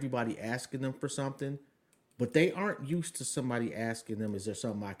used to everybody asking them for something, but they aren't used to somebody asking them, is there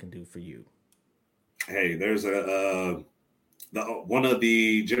something I can do for you? Hey, there's one of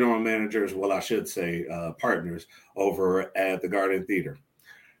the general managers, well, I should say partners over at the Garden Theater.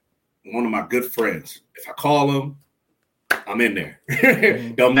 One of my good friends. If I call him, I'm in there.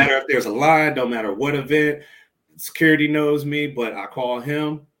 Don't matter if there's a line, don't matter what event. Security knows me, but I call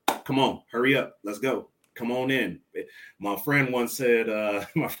him. Come on, hurry up. Let's go. Come on in. My friend once said,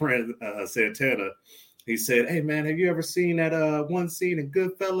 Santana, he said, hey, man, have you ever seen that one scene in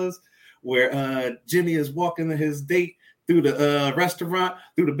Goodfellas where Jimmy is walking to his date through the restaurant,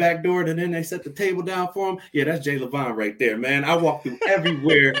 through the back door, and then they set the table down for him? Yeah, that's Jay Levine right there, man. I walk through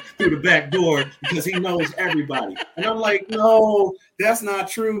everywhere through the back door because he knows everybody. And I'm like, no, that's not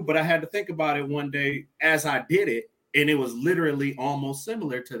true. But I had to think about it one day as I did it, and it was literally almost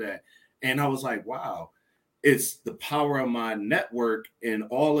similar to that. And I was like, wow, it's the power of my network and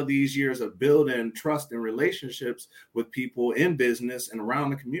all of these years of building trust and relationships with people in business and around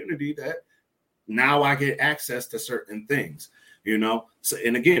the community that now I get access to certain things, So,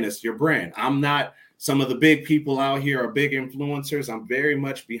 and again, it's your brand. I'm not, some of the big people out here are big influencers. I'm very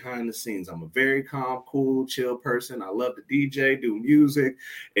much behind the scenes. I'm a very calm, cool, chill person. I love to DJ, do music,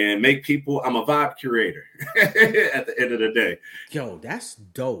 and make people. I'm a vibe curator at the end of the day. Yo, that's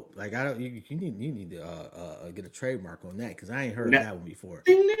dope. Like, I don't. You need to get a trademark on that, because I ain't heard that one before.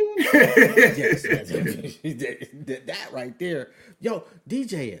 Ding, ding. Yes, that right there. Yo,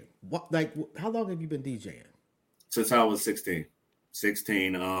 DJing. How long have you been DJing? Since I was 16.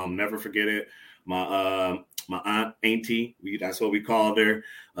 Never forget it. My aunt, auntie, that's what we called her.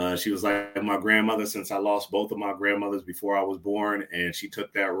 She was like my grandmother since I lost both of my grandmothers before I was born. And she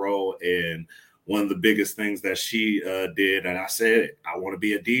took that role. And one of the biggest things that she did, and I said, I want to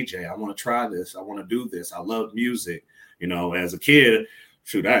be a DJ. I want to try this. I want to do this. I love music. As a kid,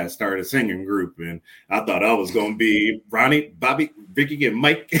 shoot, I had started a singing group, and I thought I was going to be Ronnie, Bobby, Vicky, and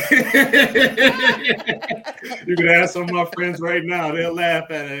Mike. You can ask some of my friends right now. They'll laugh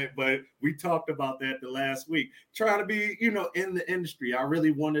at it, but we talked about that the last week. Trying to be, in the industry. I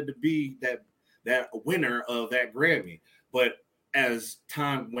really wanted to be that winner of that Grammy. But as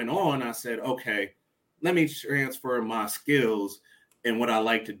time went on, I said, okay, let me transfer my skills and what I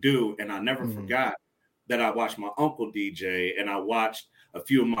like to do. And I never forgot that I watched my uncle DJ, and I watched a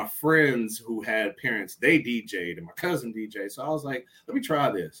few of my friends who had parents, they DJ'd, and my cousin DJ. So I was like, let me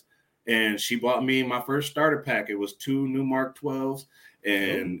try this. And she bought me my first starter pack. It was 2 new Mark 12s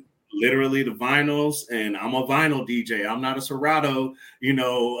and literally the vinyls. And I'm a vinyl DJ. I'm not a Serato,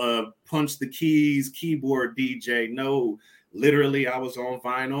 punch the keys, keyboard DJ. No, literally I was on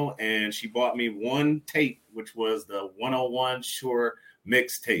vinyl, and she bought me one tape, which was the 101 Shure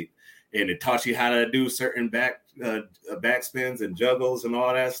mixtape. And it taught you how to do certain backspins and juggles and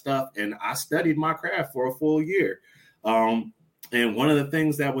all that stuff. And I studied my craft for a full year. And one of the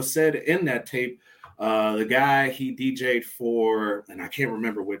things that was said in that tape, the guy, he DJ'd for, and I can't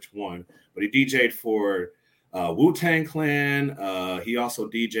remember which one, but he DJ'd for Wu-Tang Clan. He also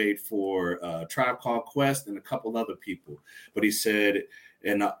DJ'd for Tribe Called Quest and a couple other people. But he said,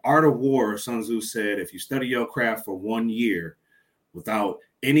 in the Art of War, Sun Tzu said, if you study your craft for 1 year without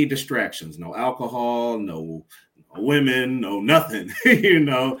any distractions, no alcohol, no women, no nothing,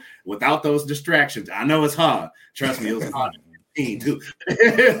 without those distractions. I know it's hard. Trust me, it was hard. Too.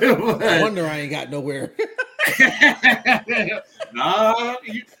 I wonder I ain't got nowhere. Nah,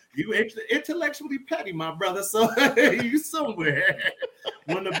 you intellectually petty, my brother. So you somewhere.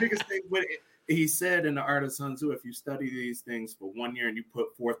 One of the biggest things with it, he said in the Art of Sun Tzu, if you study these things for 1 year and you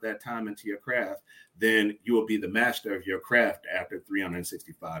put forth that time into your craft, then you will be the master of your craft after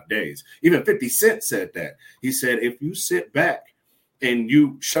 365 days. Even 50 Cent said that. He said, if you sit back and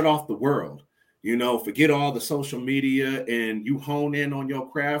you shut off the world, forget all the social media, and you hone in on your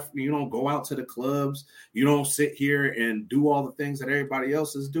craft, you don't go out to the clubs, you don't sit here and do all the things that everybody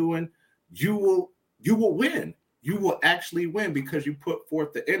else is doing, you will win. You will actually win because you put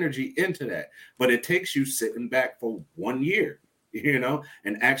forth the energy into that. But it takes you sitting back for 1 year,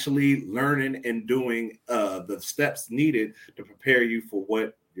 and actually learning and doing the steps needed to prepare you for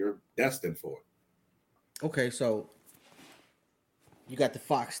what you're destined for. Okay, so you got the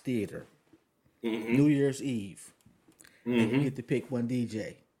Fox Theater, Mm-hmm. New Year's Eve, Mm-hmm. and you get to pick one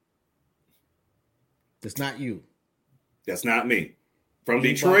DJ. That's not you. That's not me. From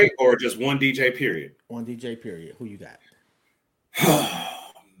Detroit, or just one DJ period? One DJ period. Who you got?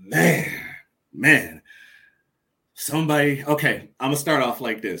 Oh, man. Somebody. Okay, I'm going to start off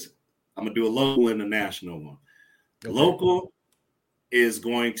like this. I'm going to do a local and a national one. Okay. Local is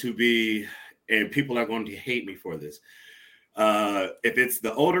going to be, and people are going to hate me for this. If it's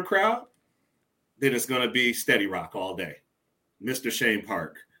the older crowd, then it's going to be Steady Rock all day. Mr. Shane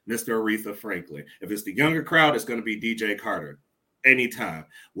Park, Mr. Aretha Franklin. If it's the younger crowd, it's going to be DJ Carter. Anytime.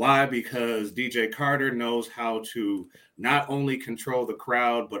 Why? Because DJ Carter knows how to not only control the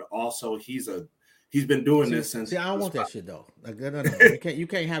crowd, but also he's been doing this since. See, I don't want that shit though. Like, no. You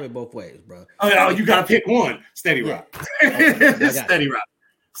can't have it both ways, bro. Oh, you gotta pick one. Steady Rock. Okay, Steady Rock.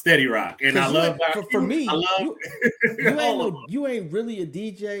 Steady Rock. And I love for me. You ain't really a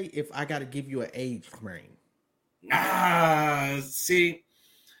DJ if I got to give you an age frame. See,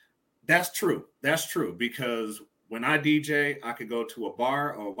 that's true. That's true because when I DJ, I could go to a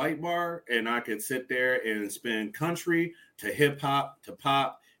bar or a white bar, and I could sit there and spin country to hip hop to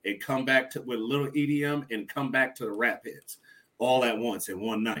pop, and come back with a little EDM and come back to the rap hits all at once in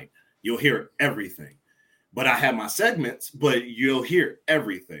one night. You'll hear everything. But I have my segments, but you'll hear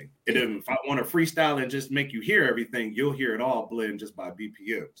everything. And if I want to freestyle and just make you hear everything, you'll hear it all blend just by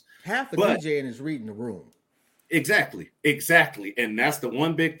BPMs. Half the DJing is reading the room. Exactly. And that's the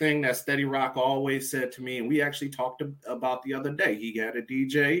one big thing that Steady Rock always said to me. And we actually talked about the other day. He had a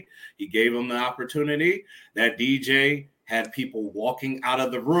DJ. He gave him the opportunity. That DJ had people walking out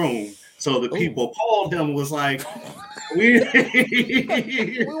of the room. So the people called him was like, we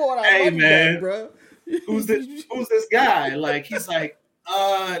want our hey, money man, back, bro. Who's this guy? Like, he's like,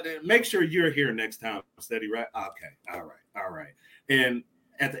 make sure you're here next time, Steady Rock. Okay. All right. And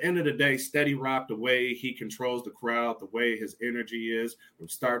at the end of the day, Steady Rock, the way he controls the crowd, the way his energy is from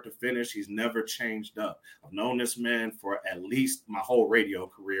start to finish, he's never changed up. I've known this man for at least my whole radio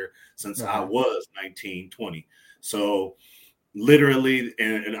career since I was 19, 20. So literally,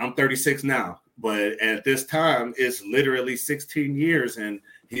 and I'm 36 now, but at this time, it's literally 16 years, and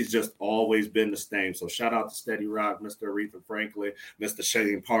he's just always been the same. So shout out to Steady Rock, Mr. Aretha Franklin, Mr.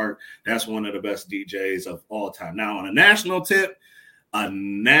 Shane Park. That's one of the best DJs of all time. Now, on a national tip,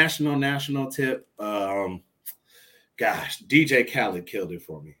 DJ Khaled killed it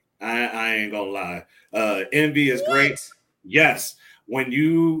for me. I ain't gonna lie. Envy is great. Yes. When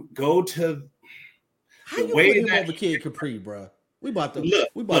you go to the way that over Kid Capri, bro. We about to fight,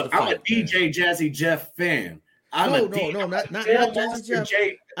 I'm a DJ Jazzy Jeff fan. Not Jazzy Jeff.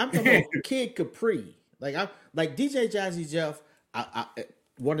 I'm talking about Kid Capri. Like DJ Jazzy Jeff. I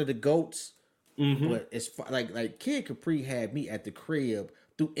one of the GOATs But it's like Kid Capri had me at the crib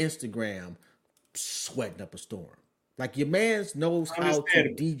through Instagram, sweating up a storm. Like your man's knows how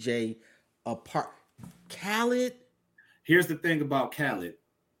to DJ a part. Khaled. Here's the thing about Khaled.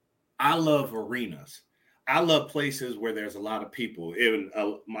 I love arenas. I love places where there's a lot of people. Even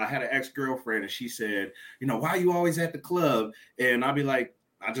I had an ex-girlfriend, and she said, why are you always at the club? And I'd be like,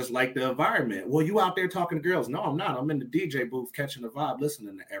 I just like the environment. Well, you out there talking to girls? No, I'm not. I'm in the DJ booth catching the vibe,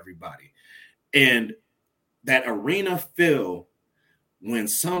 listening to everybody. And that arena feel when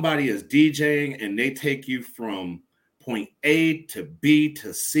somebody is DJing and they take you from point A to B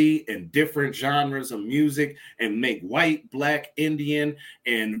to C in different genres of music and make white, black, Indian,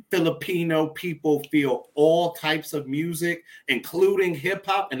 and Filipino people feel all types of music, including hip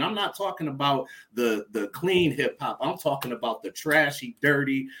hop. And I'm not talking about the clean hip hop. I'm talking about the trashy,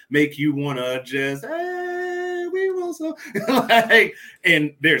 dirty, make you want to just, hey, we want some.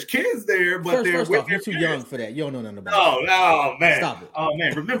 And there's kids there, but first off, you're too young for that. You don't know nothing about it. Oh, man. Stop it. Oh,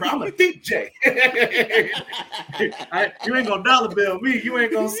 man. Remember, I'm a DJ. You ain't gonna dollar bill me. You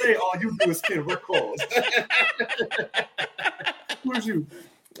ain't gonna say all you do is spin records. Who's you?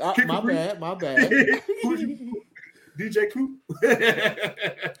 My bad. Who's you? DJ Coop.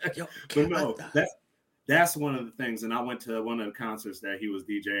 But no, that's one of the things. And I went to one of the concerts that he was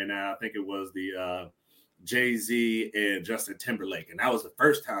DJing at. I think it was the Jay-Z and Justin Timberlake, and that was the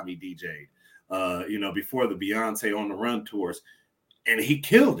first time he DJ'd. Before the Beyonce on the Run tours, and he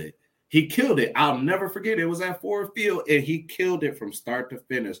killed it. He killed it. I'll never forget. It was at Ford Field, and he killed it from start to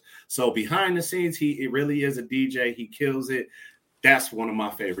finish. So behind the scenes, he really is a DJ. He kills it. That's one of my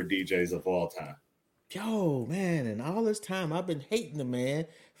favorite DJs of all time. Yo, man, and all this time I've been hating the man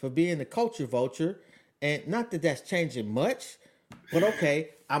for being the culture vulture, and not that that's changing much, but okay,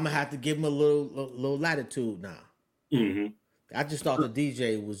 I'm gonna have to give him a little latitude now. Mm-hmm. I just thought the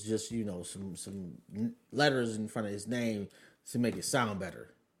DJ was just some letters in front of his name to make it sound better.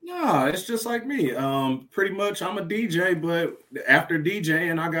 No, it's just like me. Pretty much I'm a DJ, but after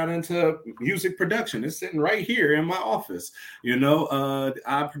DJing, I got into music production. It's sitting right here in my office.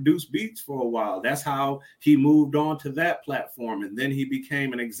 I produced beats for a while. That's how he moved on to that platform. And then he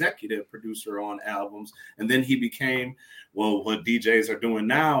became an executive producer on albums. And then he became, what DJs are doing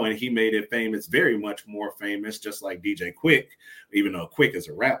now. And he made it famous, very much more famous, just like DJ Quick, even though Quick is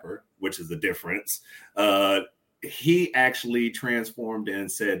a rapper, which is the difference. He actually transformed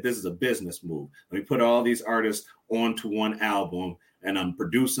and said, this is a business move. Let me put all these artists onto one album, and I'm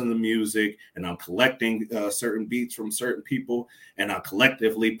producing the music, and I'm collecting certain beats from certain people, and I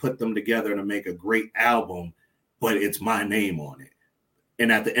collectively put them together to make a great album, but it's my name on it.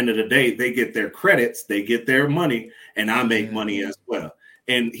 And at the end of the day, they get their credits, they get their money, and I make money as well.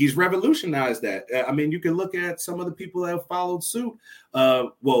 And he's revolutionized that. I mean, you can look at some of the people that have followed suit.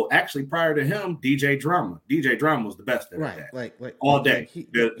 Actually, prior to him, DJ Drama. DJ Drama was the best at that. Like all day. He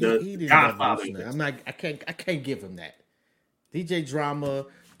didn't Godfather. I can't give him that. DJ Drama,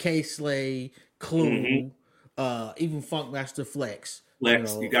 K-Slay, Clue, even Funkmaster Flex.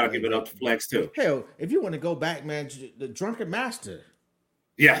 You gotta give it up to Flex too. Hell, if you want to go back, man, the Drunken Master.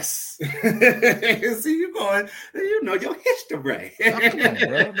 Yes. See, you going, your history. Come on,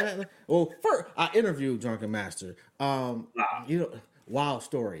 bro, man. Well, first, I interviewed Drunken Master. Wild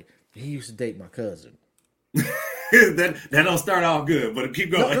story. He used to date my cousin. that don't start off good, but keep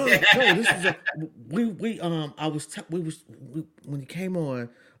going. No, this was when he came on,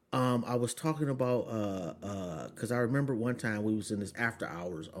 I was talking about because I remember one time we was in this after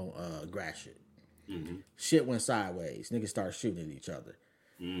hours on Gratiot. Mm-hmm. Shit went sideways. Niggas started shooting at each other.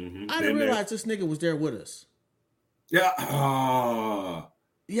 Mm-hmm. I didn't realize this nigga was there with us. Yeah. Oh.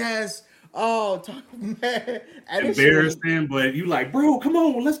 Yes. Oh, man. Embarrassing, but you like, bro, come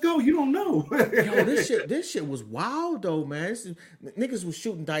on, let's go. You don't know. Yo, this shit was wild though, man. Niggas was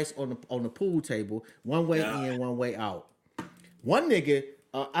shooting dice on the pool table, one way in, one way out. One nigga,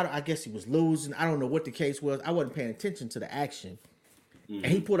 I guess he was losing. I don't know what the case was. I wasn't paying attention to the action.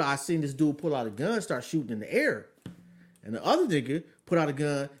 Mm-hmm. And I seen this dude pull out a gun, start shooting in the air. And the other nigga put out a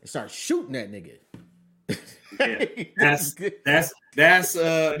gun and start shooting that nigga. Yeah, that's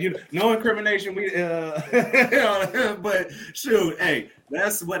no incrimination. But shoot, hey,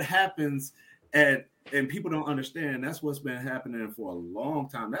 that's what happens and people don't understand. That's what's been happening for a long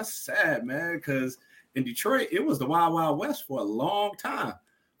time. That's sad, man, because in Detroit, it was the Wild Wild West for a long time.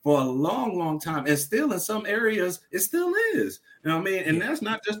 For a long, long time. And still in some areas, it still is. You know what I mean? And that's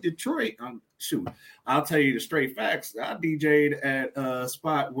not just Detroit. I'll tell you the straight facts. I DJ'd at a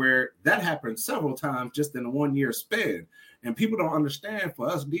spot where that happened several times just in a 1 year span. And people don't understand, for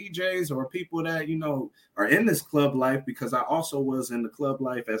us DJs or people that, you know, are in this club life, because I also was in the club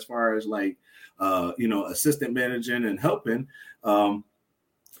life as far as like, you know, assistant managing and helping, and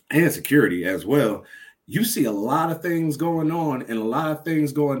security as well. You see a lot of things going on and a lot of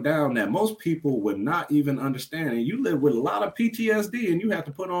things going down that most people would not even understand. And you live with a lot of PTSD and you have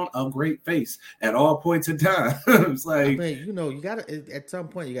to put on a great face at all points in time. It's like, I mean, you know, you gotta at some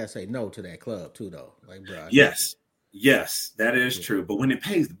point you gotta say no to that club too, though. Like, bro, yes, that is true. But when it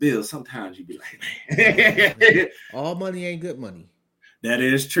pays the bills, sometimes you be like, man, all money ain't good money. That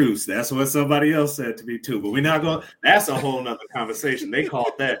is true. That's what somebody else said to me too. But we're not going. That's a whole nother conversation. They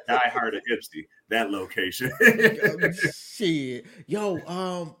called that Die Hard of Hipsy, that location. Shit, yo,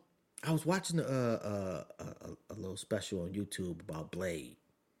 I was watching a little special on YouTube about Blade.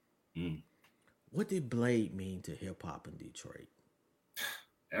 What did Blade mean to hip hop in Detroit?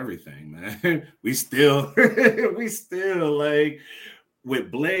 Everything, man. We still like with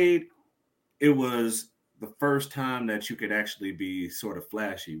Blade. It was the first time that you could actually be sort of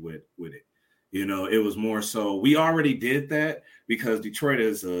flashy with it. You know, it was more so we already did that because Detroit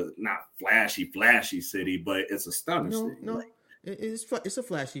is a not flashy city, but it's a stunner city. No, like, it's a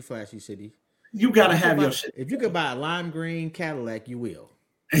flashy city. You gotta have your shit. If you could buy a lime green Cadillac, you will.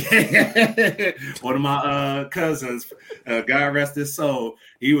 One of my cousins, God rest his soul,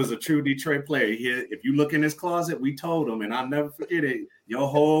 he was a true Detroit player. If you look in his closet, we told him, and I'll never forget it, your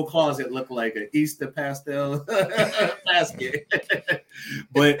whole closet looked like an Easter pastel basket.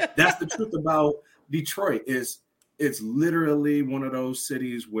 But that's the truth about Detroit, is it's literally one of those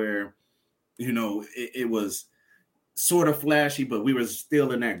cities where, you know, it was sort of flashy, but we were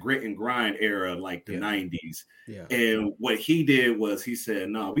still in that grit and grind era, like the 90s. Yeah. And what he did was he said,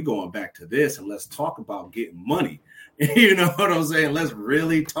 no, we going back to this and let's talk about getting money. You know what I'm saying? Let's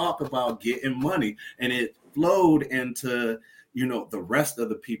really talk about getting money. And it flowed into, you know, the rest of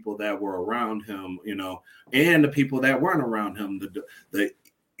the people that were around him, you know, and the people that weren't around him, the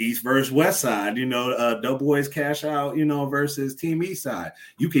East versus West Side, you know, Doughboys Cash Out, you know, versus Team East Side.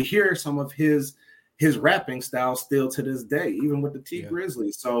 You could hear some of his rapping style still to this day, even with the T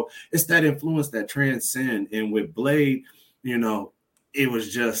Grizzlies. So it's that influence that transcend. And with Blade, you know, it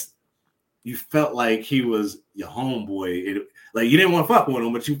was just, you felt like he was your homeboy. Like you didn't want to fuck with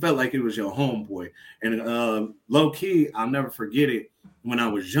him, but you felt like it was your homeboy. And low key, I'll never forget it. When I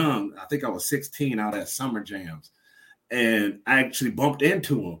was young, I think I was 16 out at Summer Jams. And I actually bumped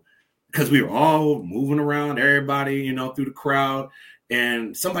into him because we were all moving around, everybody, you know, through the crowd.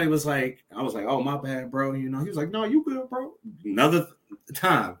 And somebody was like, I was like, oh, my bad, bro. You know, he was like, no, you good, bro. Another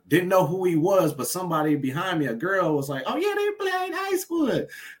time, didn't know who he was, but somebody behind me, a girl was like, oh, yeah, they played Icewood.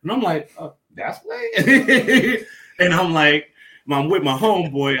 And I'm like, oh, that's Blade. And I'm like, I'm with my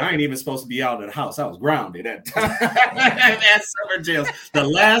homeboy. I ain't even supposed to be out of the house. I was grounded at the time at Summer Jams. The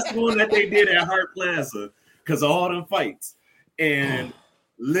last one that they did at Hart Plaza because of all them fights. And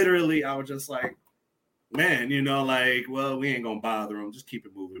literally, I was just like, man, you know, like, well, we ain't gonna bother him. Just keep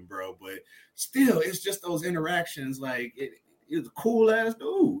it moving, bro. But still, it's just those interactions. Like, it's a cool ass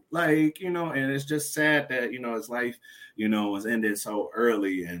dude. Like, you know, and it's just sad that, you know, his life, you know, was ended so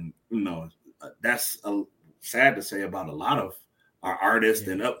early. And, you know, that's sad to say about a lot of our artists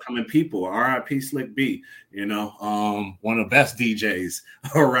and upcoming people. R.I.P. Slick B, you know, one of the best DJs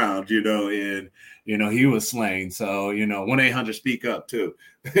around, you know, and, you know, he was slain. So, you know, 1-800-SPEAK UP too,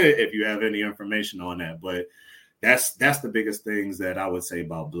 if you have any information on that. But that's the biggest things that I would say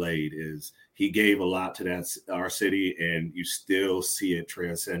about Blade is he gave a lot to our city, and you still see it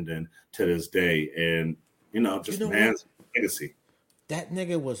transcending to this day. And, you know, just man's legacy. That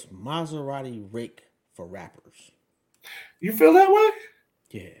nigga was Maserati Rick for rappers. You feel that way?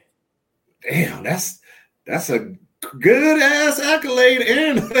 Yeah. Damn, that's a good ass accolade,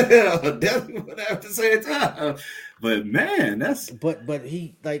 and definitely would have to say it time. But man, that's but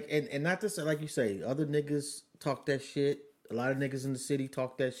he like and not to say, like you say, other niggas talk that shit. A lot of niggas in the city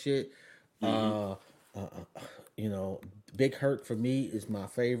talk that shit. You know, Big Hurt for me is my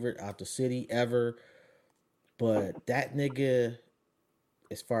favorite out the city ever. But that nigga,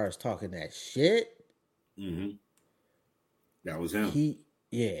 as far as talking that shit, that was him.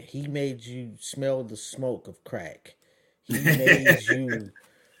 He made you smell the smoke of crack. He made you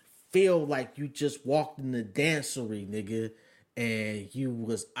feel like you just walked in the dancery, nigga, and you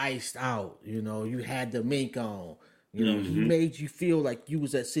was iced out. You know, you had the mink on. You know, he made you feel like you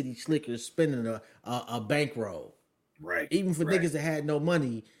was at City Slickers spending a bankroll. Right. Even for niggas that had no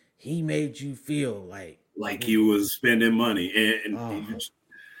money, he made you feel like you was spending money. And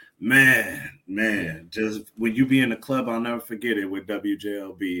Man, just when you be in the club, I'll never forget it with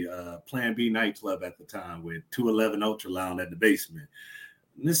WJLB, Plan B nightclub at the time with 211 Ultra Lounge at the basement.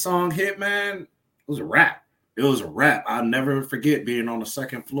 When this song hit, man, it was a wrap. It was a wrap. I'll never forget being on the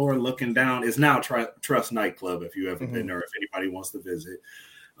second floor looking down. It's now Trust Nightclub if you ever been there, if anybody wants to visit.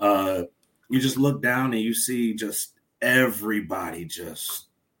 You just look down and you see just everybody just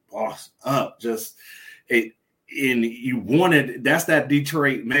bossed up. Just it. And you wanted, that's that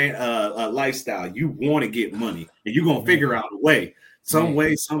Detroit man lifestyle. You want to get money, and you're gonna figure out a way, some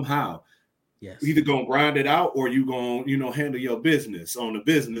way, somehow. Yes. Either gonna grind it out, or you gonna, handle your business on the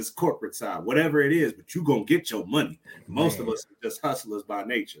business corporate side, whatever it is. But you gonna get your money. Most of us are just hustlers by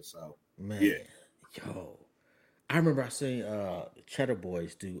nature. So yeah. Yo, I remember I seen Cheddar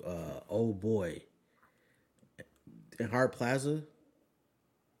Boys do "Old Boy" in Hart Plaza.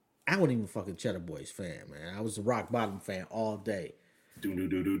 I wasn't even fucking Cheddar Boys fan, man. I was a Rock Bottom fan all day. Do.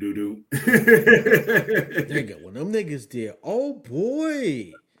 Nigga, when them niggas did, oh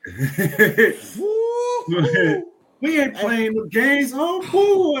boy. We ain't playing the games. Oh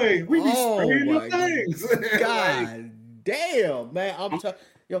boy. We be spraying the things. God damn, man. I'm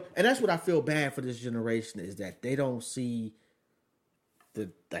yo, and that's what I feel bad for this generation is that they don't see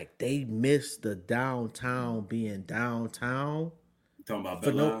they miss the downtown being downtown. You talking about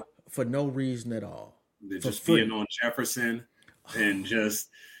Bella? For no reason at all. They're just being on Jefferson and just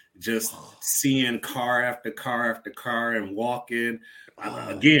seeing car after car after car and walking.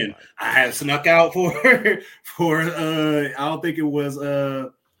 I had snuck out for I don't think it was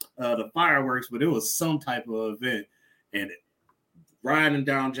the fireworks, but it was some type of event, and riding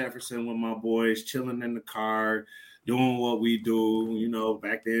down Jefferson with my boys, chilling in the car, doing what we do.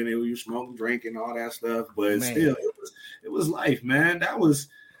 Back then we were smoking, drinking, all that stuff, but still, it was life, man. That was.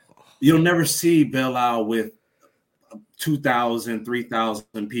 You'll never see Belle Isle with 2,000,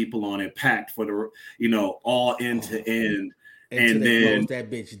 3,000 people on it, packed for the, all end to end. And then close that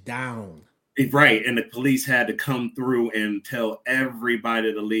bitch down. Right. And the police had to come through and tell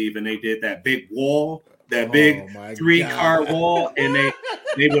everybody to leave. And they did that big wall, that big 3-car wall. And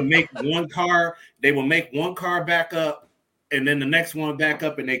they would make one car back up, and then the next one back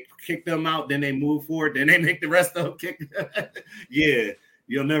up, and they kick them out. Then they move forward. Then they make the rest of them kick. Yeah.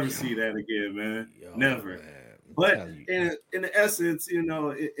 You'll never see that again, man. Never. Man. But in the essence,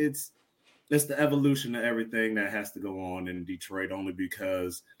 it's the evolution of everything that has to go on in Detroit, only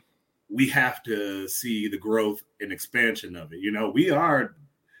because we have to see the growth and expansion of it. We are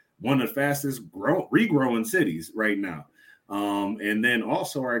one of the fastest regrowing cities right now. And then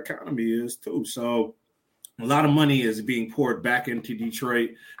also our economy is too. So a lot of money is being poured back into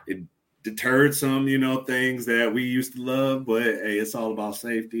Detroit. It deterred some, things that we used to love, but hey, it's all about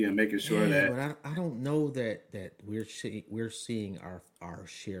safety and making sure that. But I don't know that we're seeing our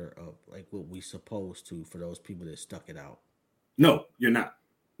share of like what we supposed to for those people that stuck it out. No, you're not.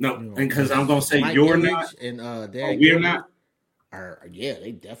 No, and because I'm gonna say Mike you're Gilbert not, and we're not.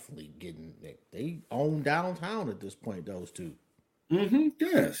 They definitely they own downtown at this point. Those two. Mm-hmm.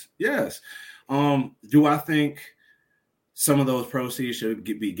 Yes. Do I think some of those proceeds should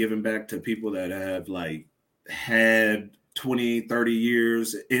be given back to people that have had 20, 30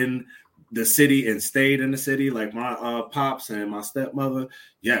 years in the city and stayed in the city, like my pops and my stepmother?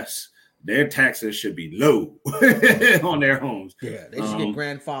 Yes, their taxes should be low on their homes. Yeah, they should get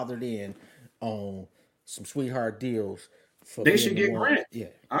grandfathered in on some sweetheart deals. They should get grants. Yeah,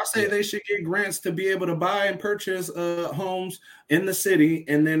 I say they should get grants to be able to buy and purchase homes in the city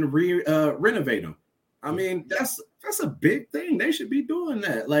and then renovate them. I mean, that's a big thing. They should be doing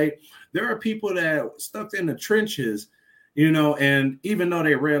that. Like, there are people that stuck in the trenches, and even though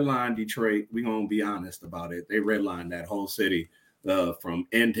they redlined Detroit, we're going to be honest about it. They redlined that whole city from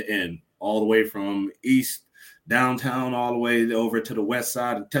end to end, all the way from east downtown, all the way over to the west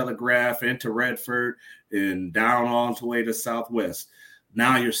side of Telegraph, into Redford, and down all the way to Southwest.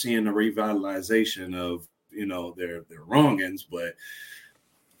 Now you're seeing the revitalization of, their wrongings, but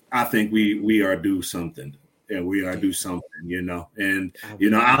I think we are due something. And we are due something, And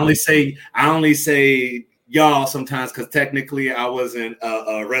I only say y'all sometimes because technically I wasn't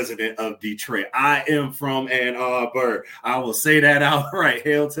a resident of Detroit. I am from Ann Arbor. I will say that outright.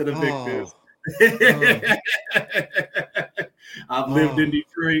 Hail to the victors. I've lived in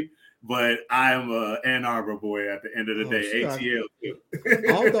Detroit, but I am a Ann Arbor boy at the end of the day. ATL too.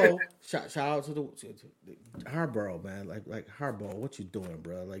 Although shout out to the Harborough, man. Like Harborough, what you doing,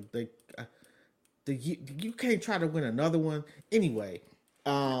 bro? Like you can't try to win another one anyway.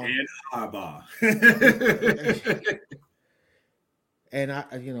 And Harbaugh. And I,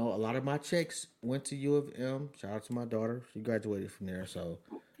 you know, a lot of my checks went to U of M. Shout out to my daughter; she graduated from there. So,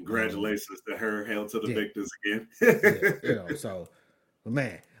 congratulations to her. Hail to the yeah, victors again. yeah, you know. So, but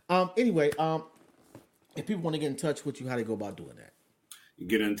man, anyway, if people want to get in touch with you, how they go about doing that? You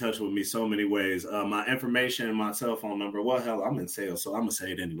get in touch with me so many ways. My information, my cell phone number. Well, hell, I'm in sales, so I'm gonna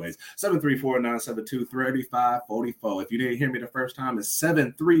say it anyways. 734-972-3544. If you didn't hear me the first time, it's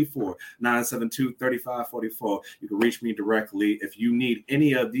 734-972-3544. You can reach me directly if you need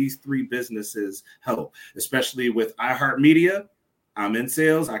any of these three businesses help, especially with iHeartMedia. I'm in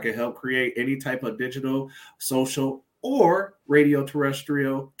sales. I can help create any type of digital, social, or radio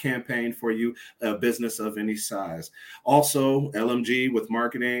terrestrial campaign for you, a business of any size. Also, LMG with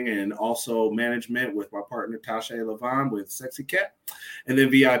marketing and also management with my partner Tasha Levon with Sexy Cat. And then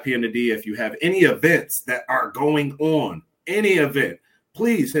VIP and the D, if you have any events that are going on, any event,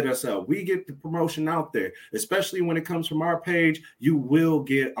 please hit us up. We get the promotion out there, especially when it comes from our page. You will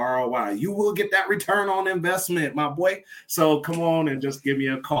get ROI. You will get that return on investment, my boy. So come on and just give me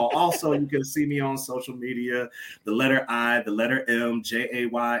a call. Also, you can see me on social media. The letter I, the letter M,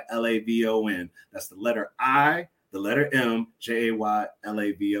 JAYLAVON. That's the letter I, the letter M, JAYLAVON. I'm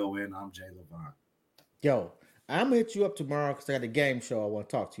Jay Levon. Yo, I'm gonna hit you up tomorrow because I got a game show I want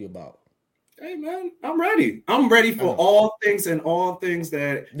to talk to you about. Hey, man, I'm ready. I'm ready for all things and all things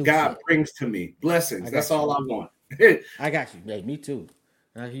that New God shit. brings to me. Blessings. That's all I want. I got you. Hey, me too.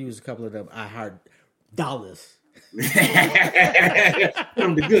 I can use a couple of them iHeart dollars. From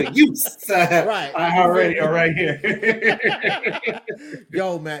the good use. Right. iHeartRadio right here.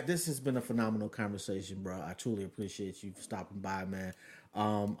 Yo, Matt, this has been a phenomenal conversation, bro. I truly appreciate you for stopping by, man.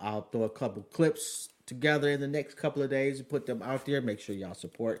 I'll throw a couple clips together in the next couple of days and put them out there. Make sure y'all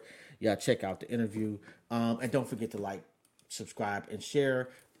support. Y'all check out the interview. And don't forget to like, subscribe, and share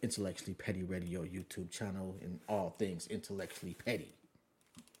Intellectually Petty Radio YouTube channel and all things Intellectually Petty.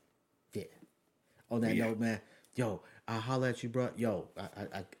 Yeah. On that note, man, yo, I'll holler at you, bro. Yo,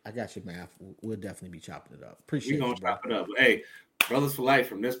 I got you, man. We'll definitely be chopping it up. Appreciate We're you, going to chop it up. Hey, brothers for life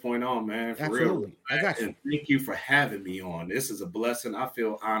from this point on, man. For Absolutely. real. I got you. And thank you for having me on. This is a blessing. I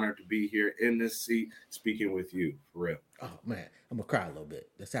feel honored to be here in this seat speaking with you. For real. Oh, man. I'm going to cry a little bit.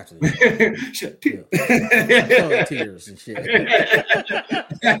 That's actually tears and shit.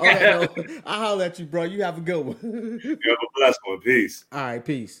 I'll holler at you, bro. You have a good one. You have a blessed one. Peace. All right,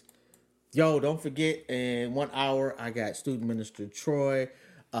 peace. Yo, don't forget, in 1 hour, I got Student Minister Troy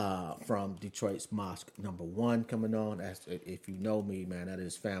from Detroit's Mosque #1 coming on. That's, if you know me, man, that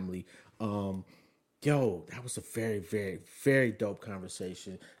is family. Yo, that was a very, very, very dope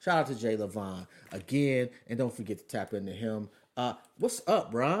conversation. Shout out to Jay Levon again, and don't forget to tap into him. What's up,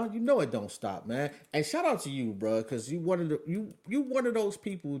 bro? You know it don't stop, man. And shout out to you, bro, because you one of those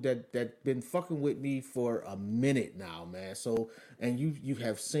people that been fucking with me for a minute now, man. So, and you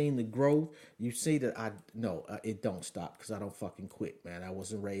have seen the growth. You see that it don't stop because I don't fucking quit, man. I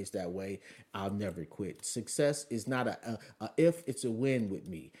wasn't raised that way. I'll never quit. Success is not a if, it's a win with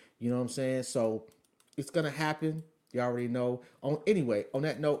me. You know what I'm saying? So it's gonna happen. You already know. On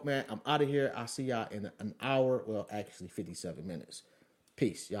that note, man, I'm out of here. I'll see y'all in an hour. Well, actually 57 minutes.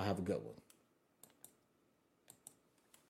 Peace. Y'all have a good one.